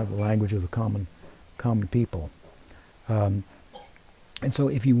not the language of the common people. And so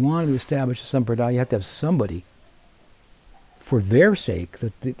if you want to establish a sampradaya, you have to have somebody, for their sake,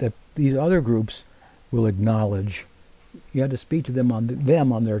 that these other groups will acknowledge. You have to speak to them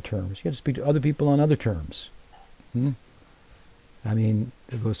on their terms. You have to speak to other people on other terms. I mean,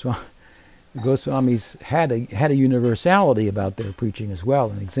 the Goswamis had a universality about their preaching as well.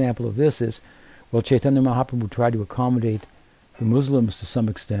 An example of this is, well, Chaitanya Mahaprabhu tried to accommodate the Muslims to some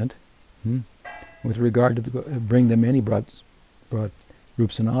extent. With regard to bring them in, he brought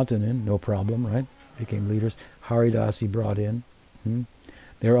Rup Sanatan in, no problem, right? Became leaders. Haridas he brought in.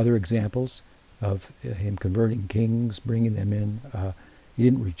 There are other examples of him converting kings, bringing them in. He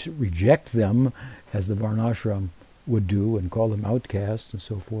didn't reject them as the Varnashram would do and call them outcasts and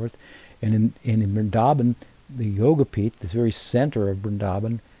so forth. And in Vrindavan, the Yogapith, this very center of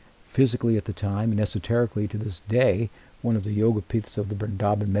Vrindavan, physically at the time and esoterically to this day, one of the Yogapiths of the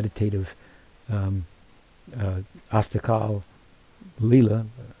Vrindavan meditative Astakal Leela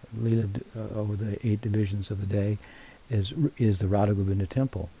over the 8 divisions of the day, is the Radha Govinda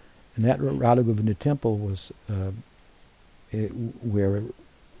temple. And that Radha Govinda temple was where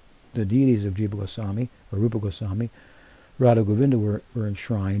the deities of Jiva Goswami, or Rupa Goswami, Radha Govinda were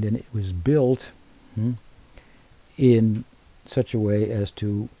enshrined, and it was built in such a way as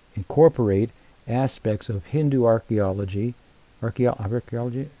to incorporate aspects of Hindu archaeology,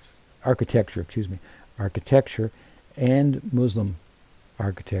 architecture, and Muslim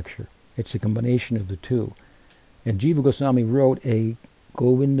architecture. It's a combination of the two. And Jiva Goswami wrote a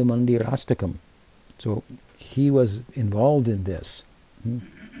Govinda Mandir Astakam. So he was involved in this.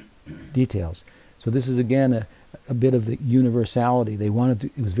 Details. So this is again a bit of the universality. They wanted to,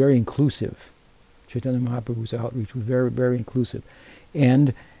 it was very inclusive. Chaitanya Mahaprabhu's outreach was very, very inclusive.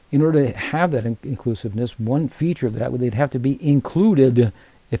 And in order to have that inclusiveness, one feature of that, they'd have to be included,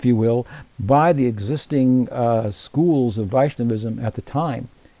 if you will, by the existing schools of Vaishnavism at the time,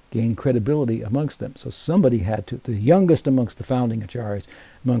 gain credibility amongst them. So somebody had to, the youngest amongst the founding acharyas,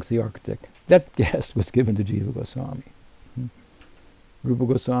 amongst the architect, that guest was given to Jiva Goswami. Rupa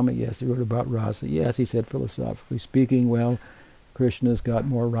Goswami, yes, he wrote about rasa. Yes, he said philosophically speaking, well, Krishna's got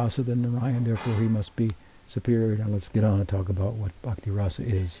more rasa than Narayan, therefore he must be superior. Now let's get on and talk about what bhakti rasa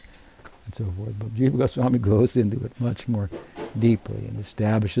is, and so forth. But Jiva Goswami goes into it much more deeply and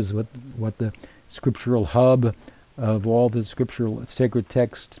establishes what the scriptural hub of all the scriptural sacred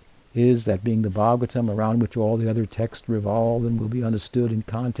texts is, that being the Bhagavatam, around which all the other texts revolve and will be understood in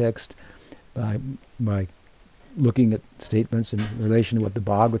context by looking at statements in relation to what the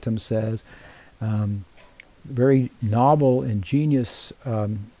Bhagavatam says. Very novel, ingenious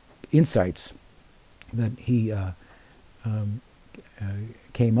insights that he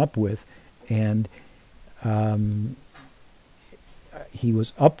came up with, and he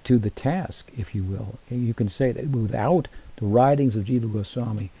was up to the task, if you will. You can say that without the writings of Jiva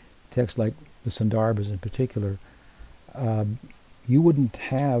Goswami, texts like the Sandarbhas in particular, you wouldn't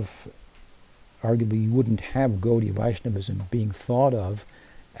have, arguably, you wouldn't have Gaudiya Vaishnavism being thought of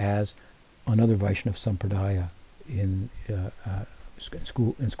as another Vaishnava Sampradaya in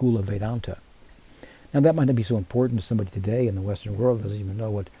school of Vedanta. Now that might not be so important to somebody today in the Western world who doesn't even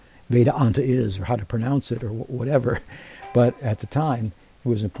know what Vedanta is or how to pronounce it or whatever, but at the time it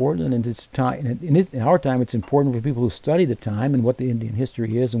was important, and it's time. In our time, it's important for people who study the time and what the Indian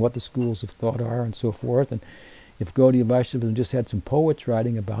history is and what the schools of thought are and so forth. And if Gaudiya Vaishnavism just had some poets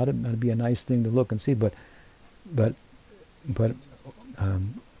writing about it, that'd be a nice thing to look and see. But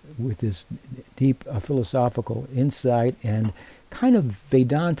with this deep philosophical insight and kind of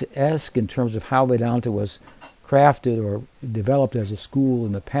Vedanta-esque in terms of how Vedanta was crafted or developed as a school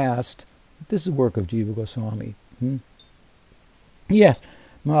in the past, this is work of Jiva Goswami. Yes,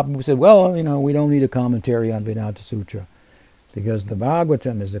 Mahaprabhu said, well, we don't need a commentary on Vedanta Sutra because the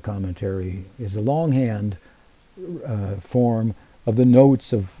Bhagavatam is a commentary, is a longhand form of the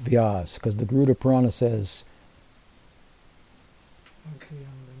notes of Vyas, because the Garuda Purana says,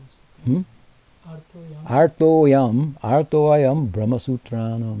 Artoyam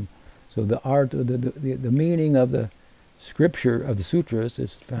Brahmasutranam. So the meaning of the scripture of the sutras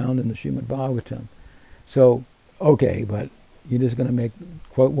is found in the Srimad Bhagavatam. So, okay, but you're just going to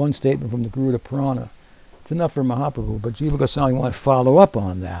quote one statement from the Garuda Purana. It's enough for Mahaprabhu, but Jiva Goswami want to follow up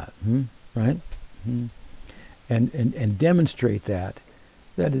on that, right? And demonstrate that.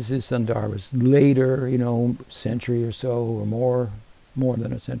 That is his Sandarbhas. Later, century or so or more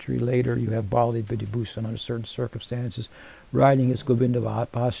than a century later, you have Bali Vidyabhushan under certain circumstances writing his Govinda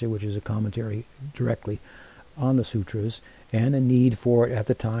Bhashya, which is a commentary directly on the sutras, and a need for it at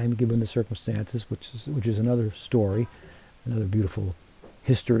the time, given the circumstances, which is another story, another beautiful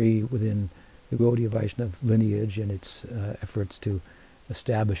history within the Gaudiya Vaishnava lineage and its efforts to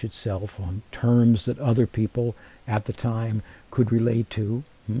establish itself on terms that other people at the time could relate to.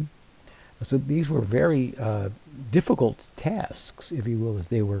 So these were very difficult tasks, if you will, as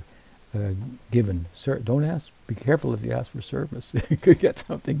they were given. Don't ask. Be careful if you ask for service. You could get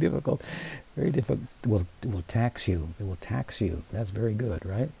something difficult, very difficult. It will tax you. It will tax you. That's very good,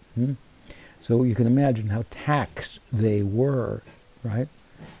 right? So you can imagine how taxed they were, right?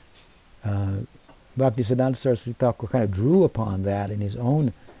 Bhaktisiddhanta Saraswati Thakur kind of drew upon that in his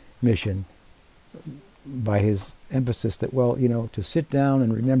own mission by his emphasis that, well, to sit down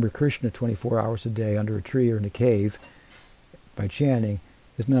and remember Krishna 24 hours a day under a tree or in a cave by chanting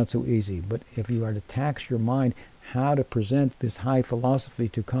is not so easy. But if you are to tax your mind how to present this high philosophy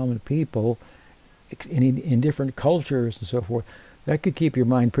to common people in different cultures and so forth, that could keep your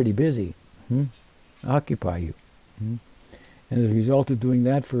mind pretty busy, occupy you. And as a result of doing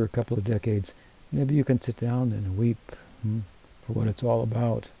that for a couple of decades, maybe you can sit down and weep for what it's all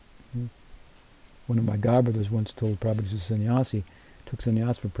about. One of my godbrothers once told Prabhupada, he's a sannyasi, took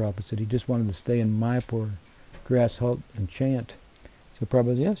sannyas for Prabhupada, said he just wanted to stay in Mayapur, grass hut, and chant. So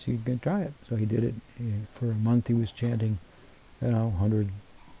Prabhupada said, yes, you can try it. So he did it. For a month he was chanting, 100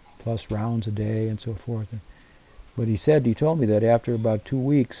 plus rounds a day and so forth. But he told me that after about 2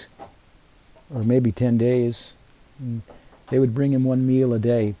 weeks, or maybe 10 days, they would bring him one meal a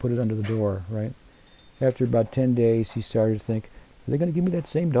day, put it under the door, right? After about 10 days, he started to think, are they going to give me that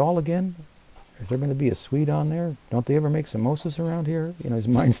same doll again? Is there going to be a sweet on there? Don't they ever make samosas around here? His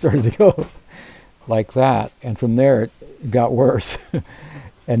mind started to go like that. And from there, it got worse.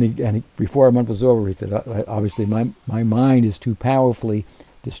 and before a month was over, he said, obviously, my mind is too powerfully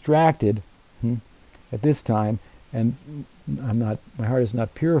distracted at this time, and my heart is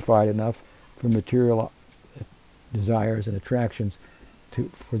not purified enough for material desires and attractions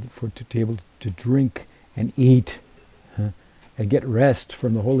to be able to drink and eat and get rest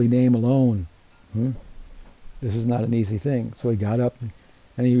from the holy name alone. This is not an easy thing. So he got up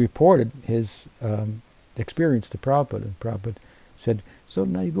and he reported his experience to Prabhupada, and Prabhupada said, so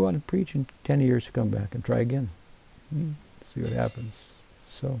now you go out and preach, in 10 years you come back and try again. See what happens.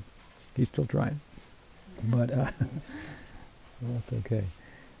 So he's still trying, but that's okay.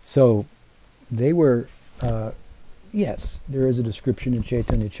 So they were, yes, there is a description in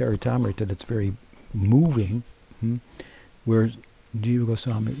Chaitanya Charitamrita that's very moving, where Jiva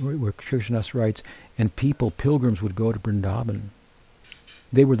Goswami, where Krishnadas writes, and pilgrims would go to Vrindavan.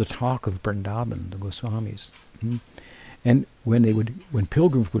 They were the talk of Vrindavan, the Goswamis. And when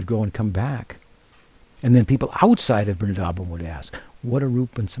pilgrims would go and come back, and then people outside of Vrindavan would ask, what are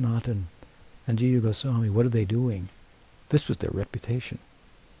Rupa and Sanatan and Jiva Goswami, what are they doing? This was their reputation.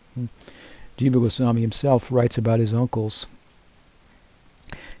 Jiva Goswami himself writes about his uncles.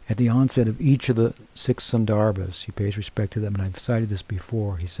 At the onset of each of the 6 sandarbhas, he pays respect to them, and I've cited this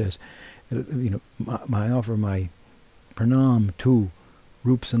before. He says, I offer my pranam to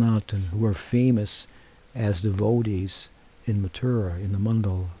Rup Sanatan, who are famous as devotees in Mathura, in the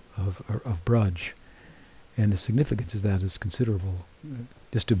mandal of Braj. And the significance of that is considerable.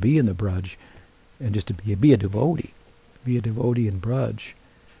 Just to be in the Braj, and just to be a devotee in Braj,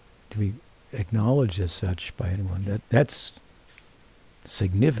 to be acknowledged as such by anyone, that's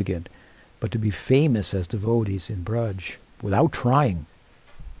significant. But to be famous as devotees in Braj without trying,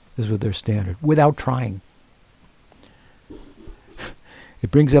 this was their standard, without trying. It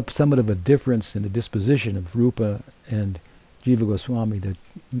brings up somewhat of a difference in the disposition of Rupa and Jiva Goswami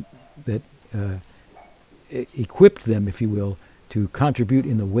that equipped them, if you will, to contribute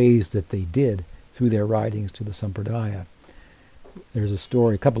in the ways that they did through their writings to the Sampradaya. There's a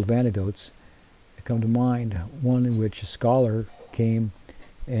story, a couple of anecdotes that come to mind. One in which a scholar came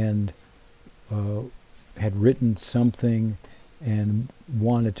and had written something and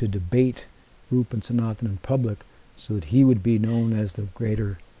wanted to debate Rupa and Sanatan in public so that he would be known as a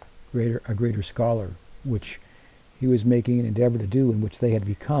greater scholar, which he was making an endeavor to do, in which they had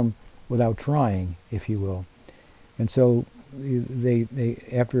become without trying, if you will. And so they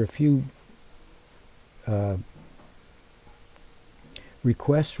after a few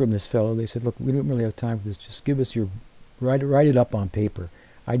requests from this fellow, they said, look, we don't really have time for this, just give us write it up on paper.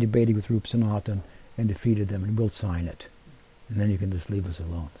 I debated with Rupa Sanatan and defeated them, and we'll sign it. And then you can just leave us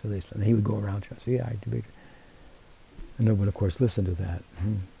alone. So and he would go around and say, yeah, I debated. And no one, of course, listened to that.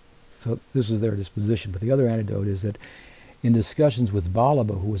 So this was their disposition. But the other anecdote is that in discussions with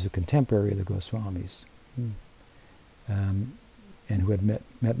Vallabha, who was a contemporary of the Goswamis, and who had met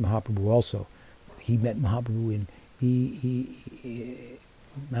Mahaprabhu also, he met Mahaprabhu I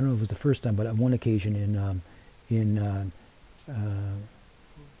don't know if it was the first time, but on one occasion in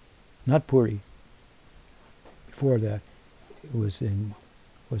not Puri. Before that, was it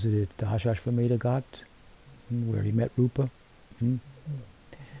at Ashashvamedha Ghat, where he met Rupa?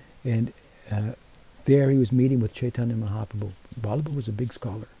 And there he was meeting with Chaitanya Mahaprabhu. Vallabha was a big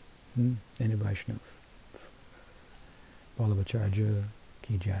scholar. And Vaishnav. Vallabhacharya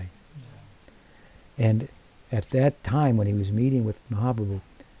ki jai. And at that time when he was meeting with Mahaprabhu,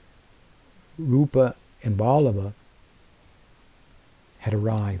 Rupa and Vallabha had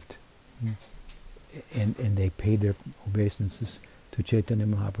arrived. And they paid their obeisances to Chaitanya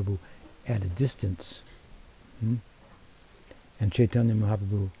Mahaprabhu at a distance. And Chaitanya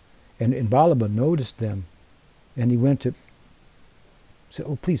Mahaprabhu, and Vallabha noticed them, and he went to say,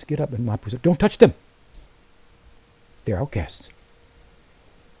 "Oh, please get up." And Mahaprabhu said, "Don't touch them. They're outcasts."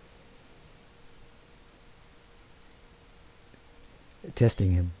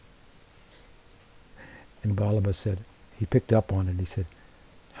 Testing him. And Vallabha said, he picked up on it, he said,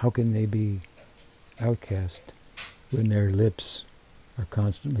 "How can they be outcast when their lips are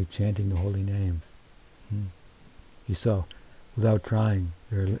constantly chanting the holy name?" He saw, without trying,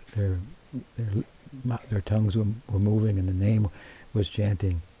 their tongues were moving and the name was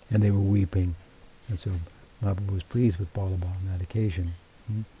chanting and they were weeping. And so Mahaprabhu was pleased with Vallabha on that occasion.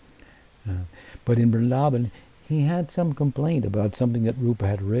 But in Vrindavan, he had some complaint about something that Rupa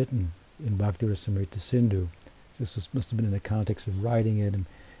had written in Bhakti Rasamrita Sindhu. This must have been in the context of writing it and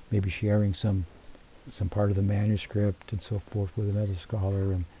maybe sharing some part of the manuscript and so forth with another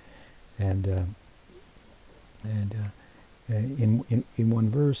scholar. In one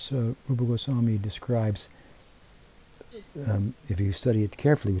verse, Rupa Goswami describes, if you study it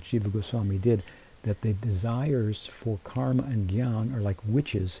carefully, which Jiva Goswami did, that the desires for karma and jnana are like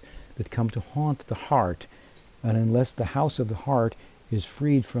witches that come to haunt the heart. And unless the house of the heart is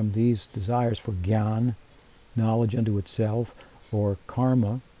freed from these desires for jnana, knowledge unto itself, or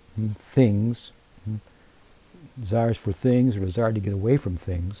karma, things, desires for things, or desire to get away from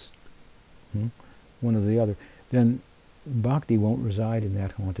things, one or the other, then bhakti won't reside in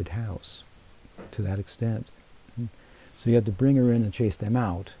that haunted house to that extent. So you have to bring her in and chase them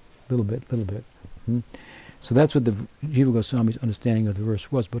out, little bit. So that's what the Jiva Goswami's understanding of the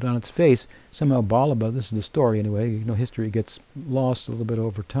verse was. But on its face, somehow Vallabha, this is the story anyway, history gets lost a little bit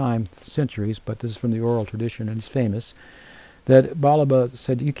over time, centuries, but this is from the oral tradition and it's famous, that Vallabha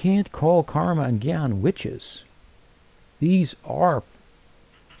said, you can't call karma and jnana witches. These are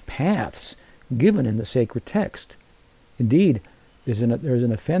paths given in the sacred text. Indeed, there's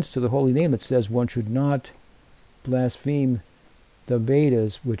an offense to the holy name that says one should not blaspheme the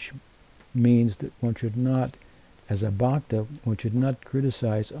Vedas, which means that one should not, as a bhakta, one should not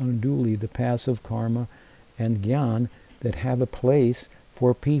criticize unduly the paths of karma and jnana that have a place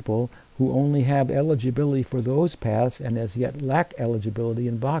for people who only have eligibility for those paths and as yet lack eligibility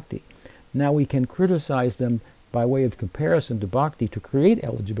in bhakti. Now we can criticize them by way of comparison to bhakti to create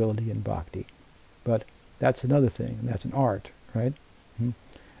eligibility in bhakti, but that's another thing, and that's an art, right?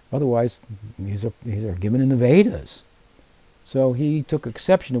 Otherwise, these are given in the Vedas. So he took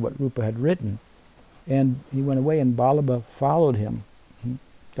exception to what Rupa had written, and he went away, and Vallabha followed him.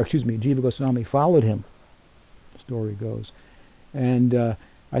 Jiva Goswami followed him, the story goes. And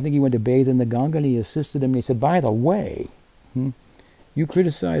I think he went to bathe in the Ganga, and he assisted him, and he said, by the way, you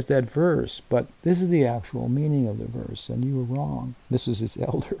criticized that verse, but this is the actual meaning of the verse, and you were wrong. This was his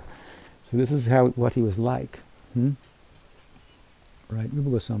elder. So this is what he was like. Right? Rupa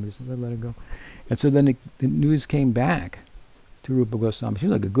Goswami said, let it go. And so then the news came back to Rupa Goswami. It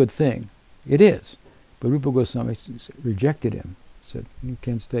seems like a good thing. It is. But Rupa Goswami rejected him. Said, you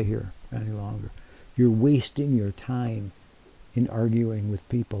can't stay here any longer. You're wasting your time in arguing with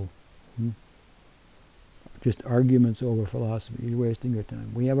people. Just arguments over philosophy. You're wasting your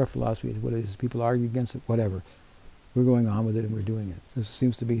time. We have our philosophy. It's what it is. People argue against it, whatever. We're going on with it and we're doing it. This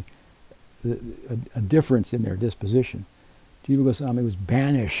seems to be a difference in their disposition. Jiva Goswami was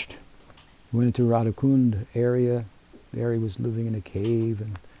banished. He went into Radhakund area. There he was living in a cave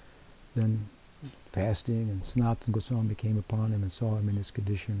and then fasting, and Sanatana Goswami came upon him and saw him in his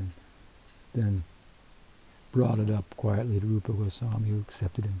condition and then brought it up quietly to Rupa Goswami, who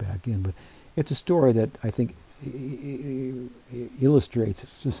accepted him back in. But it's a story that I think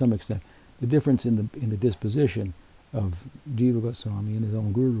illustrates to some extent the difference in the disposition of Jiva Goswami and his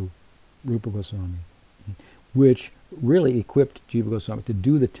own guru, Rupa Goswami, which really equipped Jiva Goswami to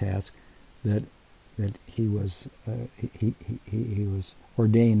do the task that he was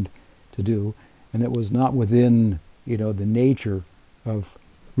ordained to do, and that was not within the nature of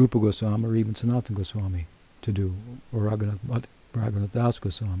Rupa Goswami or even Sanatana Goswami to do, or Raghunath Das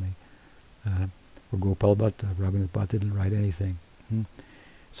Goswami, or Gopal Bhatta. Raghunath Bhatta didn't write anything.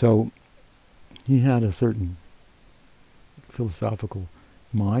 So he had a certain philosophical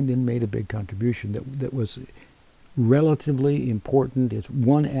mind and made a big contribution that was relatively important. It's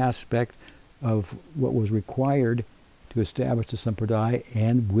one aspect of what was required to establish the Sampradaya,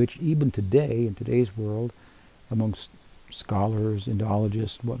 and which even today, in today's world, amongst scholars,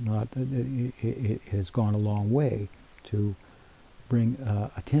 Indologists, whatnot, it has gone a long way to bring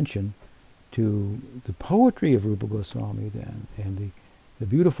attention to the poetry of Rupa Goswami then, and the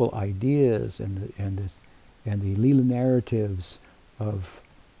beautiful ideas and the Leela narratives of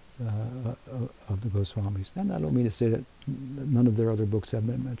the Goswamis. And I don't mean to say that none of their other books have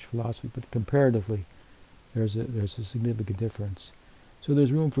much philosophy, but comparatively, there's a significant difference. So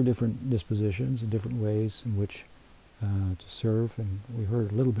there's room for different dispositions and different ways in which to serve. And we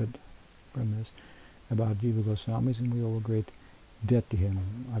heard a little bit from this about Jiva Goswamis, and we owe a great debt to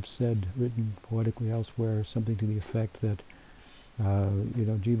him. I've said, written poetically elsewhere, something to the effect that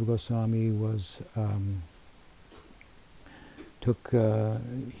Jiva Goswami was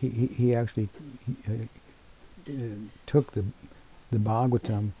he actually took the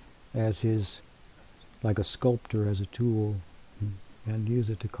Bhagavatam as his, like a sculptor, as a tool, and used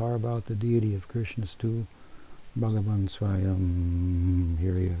it to carve out the deity of Krishna's too. Bhagavan Swayam,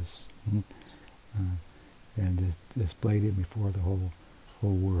 here he is, and displayed it before the whole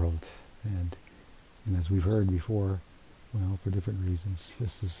world. And as we've heard before, well, for different reasons,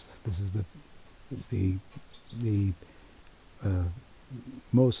 this is the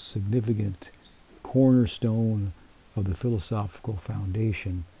most significant cornerstone of the philosophical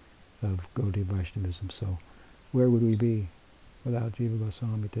foundation of Gaudiya Vaishnavism. So where would we be without Jiva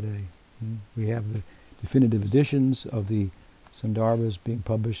Goswami today? We have the definitive editions of the Sandarbhas being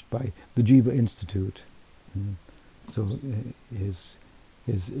published by the Jiva Institute. So his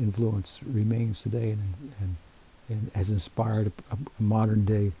influence remains today and has inspired a modern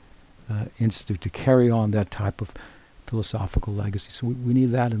day institute to carry on that type of philosophical legacy. So we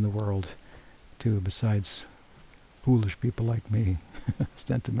need that in the world too, besides foolish people like me,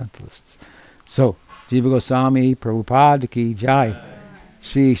 sentimentalists. So, Jiva Goswami, Prabhupada ki jai,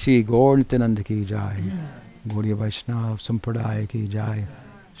 Shri Shri Gaur Nityananda ki jai, Gaudiya Vaishnava Sampradaya ki jai,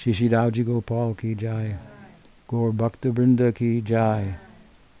 Shri Shri Rauji Gopal ki jai, Gaur Bhakta Vrinda ki jai,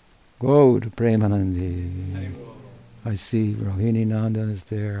 Gaur Premanandi. I see Rohini Nandan is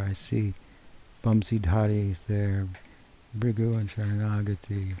there, I see Bamsi Dhari is there, Brigu and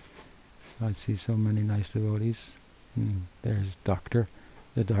Sharanagati. I see so many nice devotees. There's Doctor,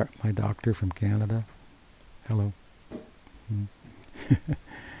 my doctor from Canada. Hello.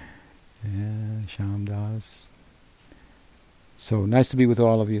 Yeah, Sham Das. So nice to be with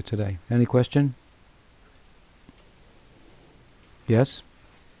all of you today. Any question? Yes?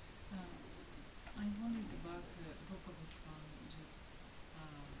 I wondered about Rupa Goswami.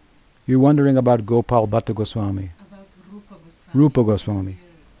 You're wondering about Gopal Bhatta Goswami. About Rupa Goswami. Rupa Goswami.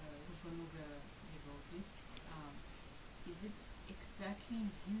 Rupanuga devotees. Is it exactly in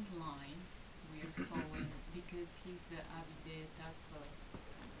his line we are following because he's the Abhidheya Tattva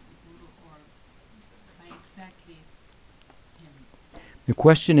Guru, or by exactly him? The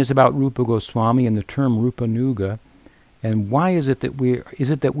question is about Rupa Goswami and the term Rupanuga, and why is it that we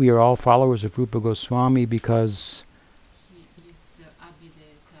are all followers of Rupa Goswami because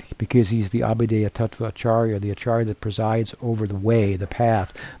he's the Abhidheya Tattva Acharya, the Acharya that presides over the way, the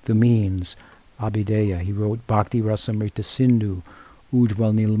path, the means. Abhidheya. He wrote Bhakti Rasamrita Sindhu,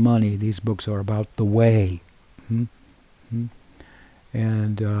 Ujjval Nilmani. These books are about the way.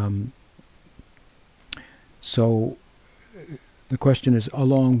 And so the question is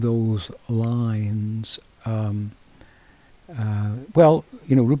along those lines. Rupa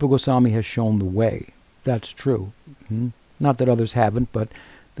Goswami has shown the way. That's true. Not that others haven't, but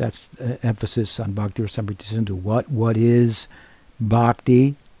that's emphasis on Bhakti Rasamrita Sindhu. What is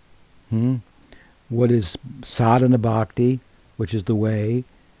bhakti? What is sadhana bhakti, which is the way,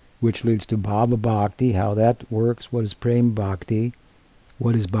 which leads to bhava bhakti, how that works? What is prem bhakti?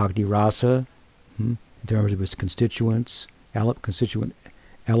 What is bhakti rasa, in terms of its constituent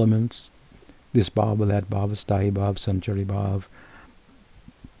elements? This bhava, that bhava, sthayi bhava, sanchari bhava,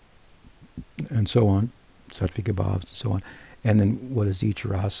 and so on, sattvika bhavas, and so on. And then what is each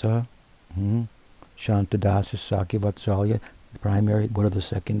rasa? Shanta, dasa, sakya, vatsalya, the primary. What are the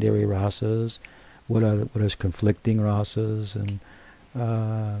secondary rasas? What is conflicting rasas, and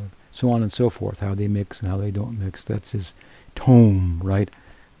so on and so forth, how they mix and how they don't mix. That's his tome, right?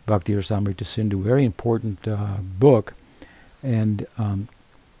 Bhakti Rasamrita Sindhu, very important book. And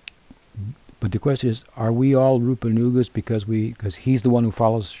but the question is, are we all Rupanugas because he's the one who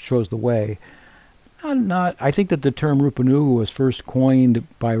shows the way? Not. I think that the term Rupanuga was first coined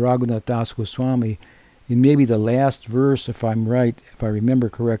by Raghunath Das Goswami in maybe the last verse, if I remember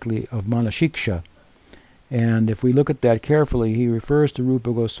correctly, of Manashiksha. And if we look at that carefully, he refers to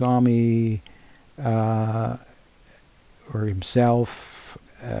Rupa Goswami or himself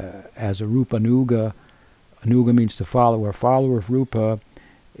as a Rupanuga. Anuga means to follow, or follower of Rupa,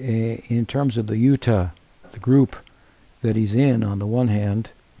 in terms of the yuta, the group that he's in on the one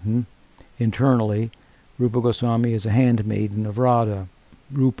hand. Internally, Rupa Goswami is a handmaiden of Radha.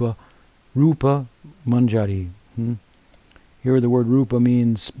 Rupa Manjari. Here the word Rupa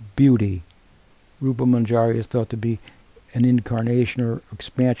means beauty. Rupa Manjari is thought to be an incarnation or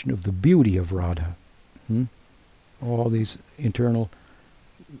expansion of the beauty of Radha. All these internal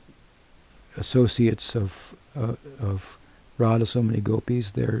associates of Radha, so many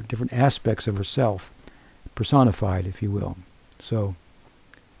gopis, they're different aspects of herself, personified, if you will. So,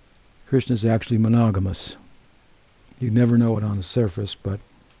 Krishna is actually monogamous. You never know it on the surface, but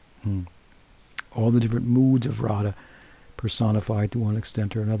all the different moods of Radha personified to one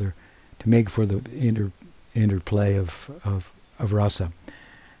extent or another to make for the interplay of rasa.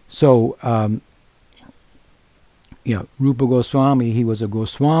 So, Rupa Goswami, he was a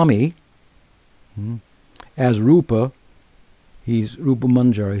Goswami. As Rupa, he's Rupa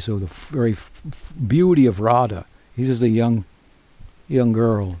Manjari, so the very beauty of Radha. He's just a young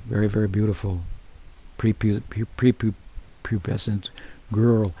girl, very, very beautiful, prepubescent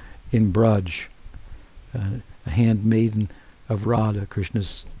girl in Braj, a handmaiden of Radha,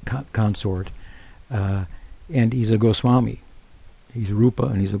 Krishna's consort. And he's a Goswami. He's Rupa,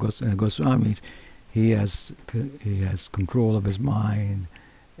 and he's a Goswami. He has control of his mind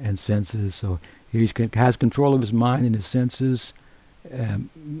and senses. So he has control of his mind and his senses, and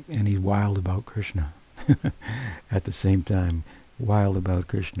he's wild about Krishna at the same time. Wild about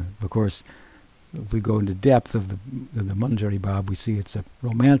Krishna. Of course, if we go into depth of the Manjari Bhav, we see it's a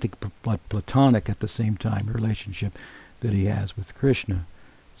romantic, platonic at the same time relationship that he has with Krishna.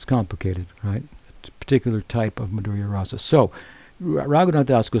 It's complicated, right? It's a particular type of Madhurya Rasa. So, Raghunath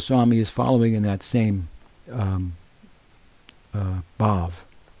Das Goswami is following in that same bhav.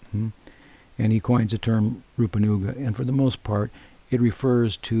 And he coins the term Rupanuga. And for the most part, it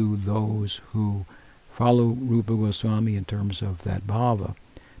refers to those who follow Rupa Goswami in terms of that bhava.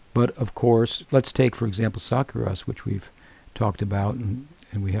 But of course, let's take, for example, Sakyaras, which we've talked about and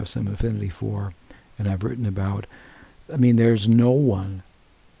we have some affinity for, and I've written about. I mean, there's no one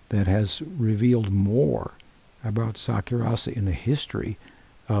that has revealed more about Sakyarasa in the history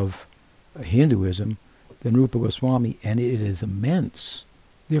of Hinduism than Rupa Goswami, and it is immense.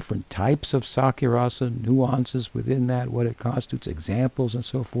 Different types of Sakyarasa, nuances within that, what it constitutes, examples and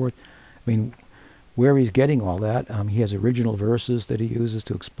so forth. I mean, where he's getting all that, he has original verses that he uses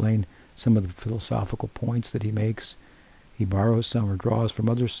to explain some of the philosophical points that he makes. He borrows some or draws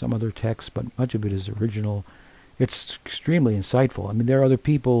from some other texts, but much of it is original. It's extremely insightful. I mean, there are other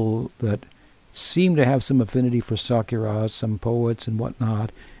people that seem to have some affinity for Sakyarasa, some poets and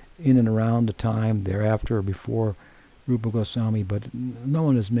whatnot, in and around the time thereafter or before Rupa Goswami, but no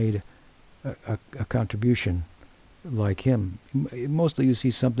one has made a contribution like him. Mostly you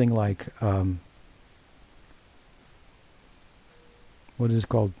see something like, what is it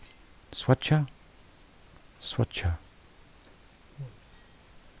called? Swacha?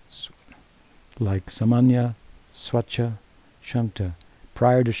 Like Samanya, Swacha, Shanta.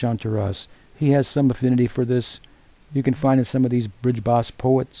 Prior to Shantaras, he has some affinity for this. You can find in some of these Brijbas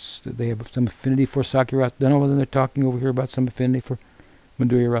poets that they have some affinity for Sakyarasa. Then all of them they're talking over here about some affinity for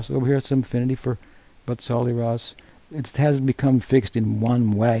Madhurya Rasa. Over here some affinity for Vatsali Rasa. It hasn't become fixed in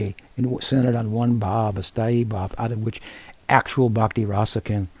one way, centered on one bhav, a sthayi bhav, out of which actual bhakti rasa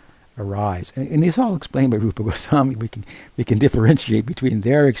can arise. And this is all explained by Rupa Goswami. We can differentiate between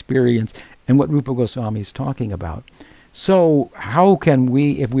their experience and what Rupa Goswami is talking about. So how can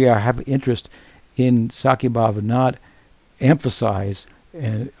we, if we have interest in Sakyabhava, not emphasize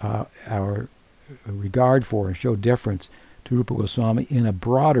our regard for and show deference to Rupa Goswami in a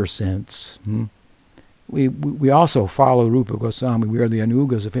broader sense? We also follow Rupa Goswami. We are the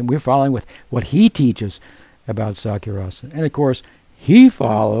anugas of him. We're following with what he teaches about Sakyarasa. And of course, he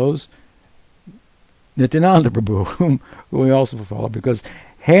follows Nityananda Prabhu, whom we also follow, because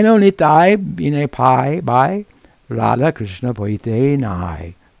Heno Nitai Bine Pai Bai Radha Krishna Poite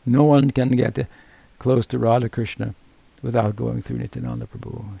Nai. No one can get close to Radha Krishna without going through Nityananda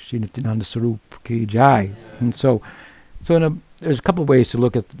Prabhu. Shri Nityananda Sarup Ki Jai. And so there's a couple of ways to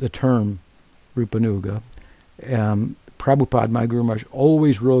look at the term Rupanuga. Prabhupada, my Guru Maharaj,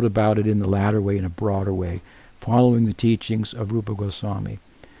 always wrote about it in the latter way, in a broader way, following the teachings of Rupa Goswami.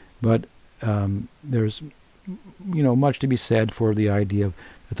 But there's much to be said for the idea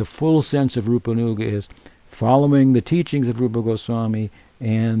that the full sense of Rupanuga is following the teachings of Rupa Goswami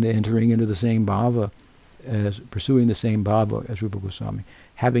and entering into the same bhava, pursuing the same bhava as Rupa Goswami,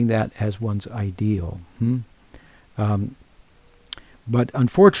 having that as one's ideal. But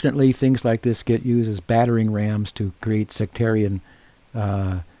unfortunately, things like this get used as battering rams to create sectarian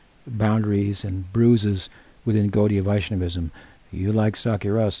boundaries and bruises within Gaudiya Vaishnavism. You like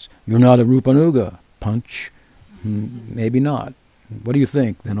Sakyaras, you're not a Rupanuga. Punch. Maybe not. What do you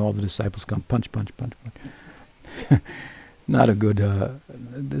think? Then all the disciples come, punch, punch, punch, punch. Not a good.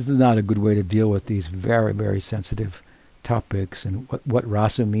 This is not a good way to deal with these very, very sensitive topics and what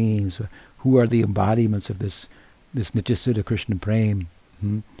rasa means. Who are the embodiments of this Nityasiddha Krishna Prem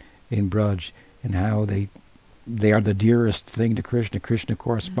in Braj, and how they are the dearest thing to Krishna. Krishna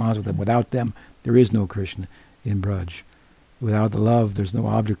corresponds with them. Without them, there is no Krishna in Braj. Without the love, there's no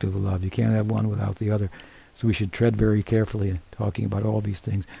object of the love. You can't have one without the other. So we should tread very carefully in talking about all these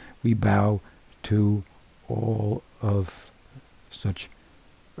things. We bow to all of such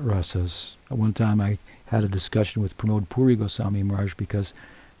rasas. One time I had a discussion with Pramod Puri Goswami Maharaj because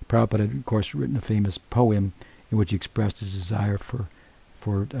Prabhupada had, of course, written a famous poem in which he expressed his desire for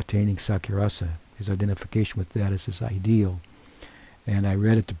attaining Sakyarasa, his identification with that as his ideal. And I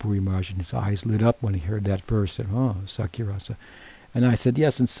read it to Puri Maharaj, and his eyes lit up when he heard that verse. Said, "Oh, Sakyarasa." And I said,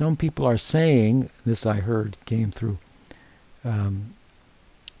 yes, and some people are saying, this I heard came through.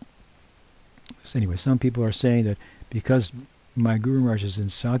 Anyway, some people are saying that because my Guru Maharaj is in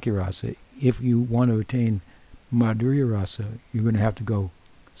Sakyarasa, if you want to attain Madhurya Rasa, you're going to have to go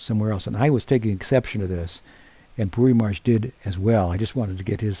somewhere else. And I was taking exception to this, and Puri Maharaj did as well. I just wanted to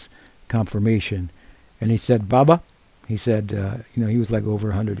get his confirmation. And he said, Baba, he said, he was like over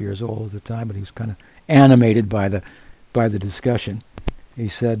 100 years old at the time, but he was kind of animated by the discussion. He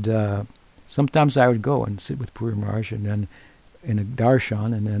said, sometimes I would go and sit with Puri Maharaj and then in a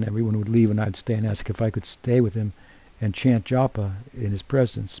darshan, and then everyone would leave and I'd stay and ask if I could stay with him and chant japa in his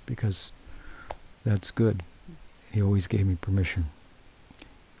presence, because that's good. He always gave me permission.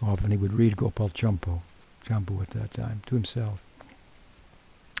 Often he would read Gopal Champu at that time, to himself.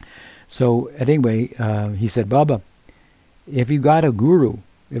 So, anyway, he said, Baba, if you have a guru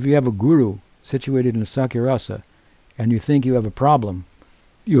situated in a Sakyarasa, and you think you have a problem,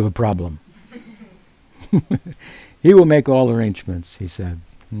 you have a problem. He will make all arrangements, he said.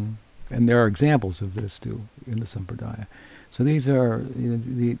 And there are examples of this too in the Sampradaya. So these are,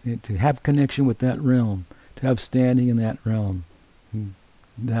 to have connection with that realm, to have standing in that realm,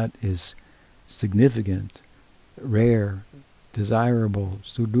 that is significant, rare, desirable.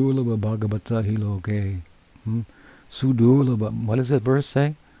 Sudurlabha bhagavata hi loke. Sudurlabha, what does that verse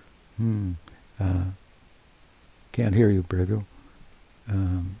say? Can't hear you, Brigu.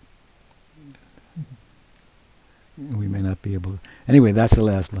 We may not be able to. Anyway, that's the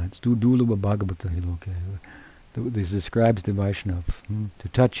last line. Sudurlabha bhagavata hi loke. This describes the Vaishnava, to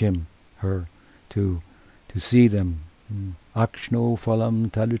touch him, her, to see them. Akshno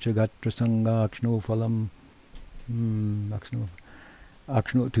phalam taduchagatra sangha akshno phalam.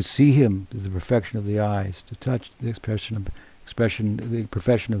 Akshno, to see him, the perfection of the eyes, to touch the the perfection of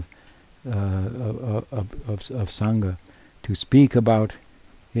sangha, to speak about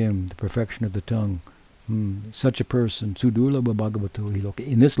him, the perfection of the tongue. Such a person, sudurlabha bhagavato hi loka.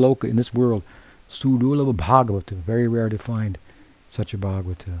 In this loka, in this world, sudurlabha bhagavata, very rare to find such a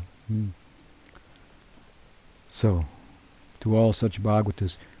bhagavata. So, to all such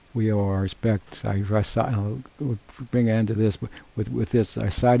bhagavatas, we owe our respect. I'll bring an end to this, but with this, I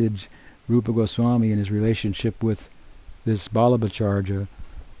cited Rupa Goswami and his relationship with this Balabhacharya,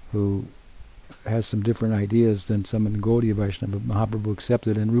 who has some different ideas than some in Gaudiya Vaishnava, but Mahaprabhu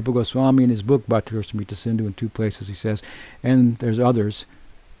accepted. And Rupa Goswami in his book, Bhakti Rasamrita Sindhu, in 2 places he says, and there's others,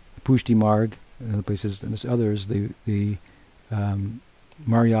 Pushti Marg, and other places, and there's others, the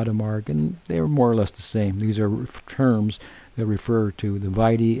Maryada Marg, and they are more or less the same. These are terms that refer to the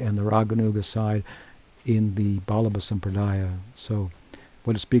Vaidhi and the Raganuga side in the Balabha Sampradaya. So,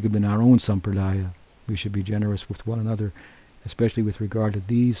 what to speak of in our own Sampradaya, we should be generous with one another, especially with regard to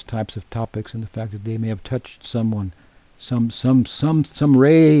these types of topics and the fact that they may have touched someone, some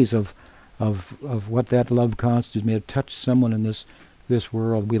rays of what that love constitutes may have touched someone in this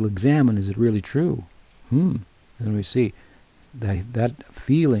world. We'll examine, is it really true? And we see that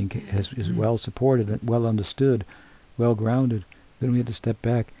feeling is well supported, and well understood, well grounded. Then we have to step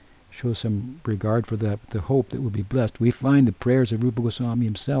back, show some regard for that, the hope that we'll be blessed. We find the prayers of Rupa Goswami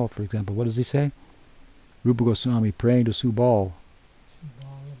himself, for example. What does he say? Rupa Goswami praying to Subal.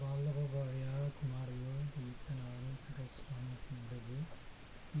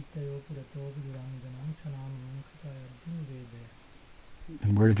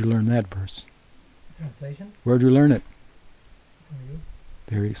 And where did you learn that verse? Translation? Where did you learn it? From you?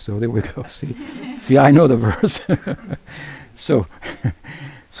 So there we go. See, I know the verse. So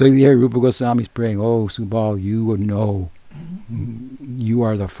So here Rupa Goswami is praying, oh Subal, you would know. You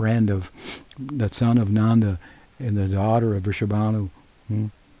are the friend of the son of Nanda and the daughter of Vrishabhanu,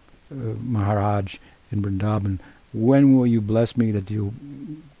 Maharaj in Vrindavan. When will you bless me that you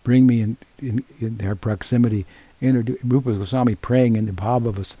bring me in their proximity? Rupa Goswami praying in the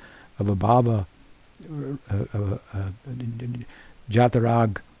bhava of a bhava,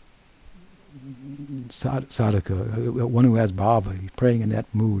 Jatarag sadhaka, one who has bhava, he's praying in that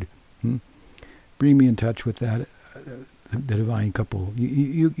mood. Bring me in touch with that, the divine couple.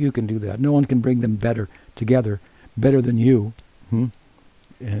 You can do that. No one can bring them together better than you.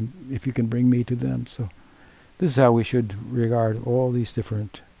 And if you can bring me to them, so this is how we should regard all these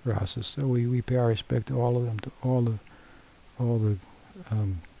different rasas. So we pay our respect to all of them, to all the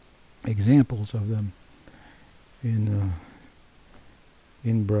examples of them in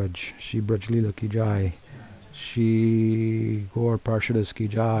Braj. Shri Braj Leela ki jai. Shri Gaur Parshadas ki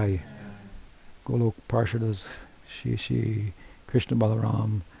jai. Golok Parshadas, Shri Krishna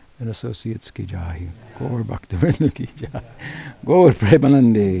Balaram and Associates ki jai. Gaur Bhaktivinoda ki jai. Gaur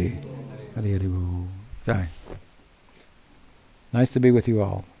Premanande. Hari Hari Bol. Jai. Nice to be with you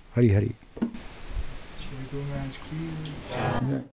all. Hari Hari. Shri Guru Maharaj ki jai.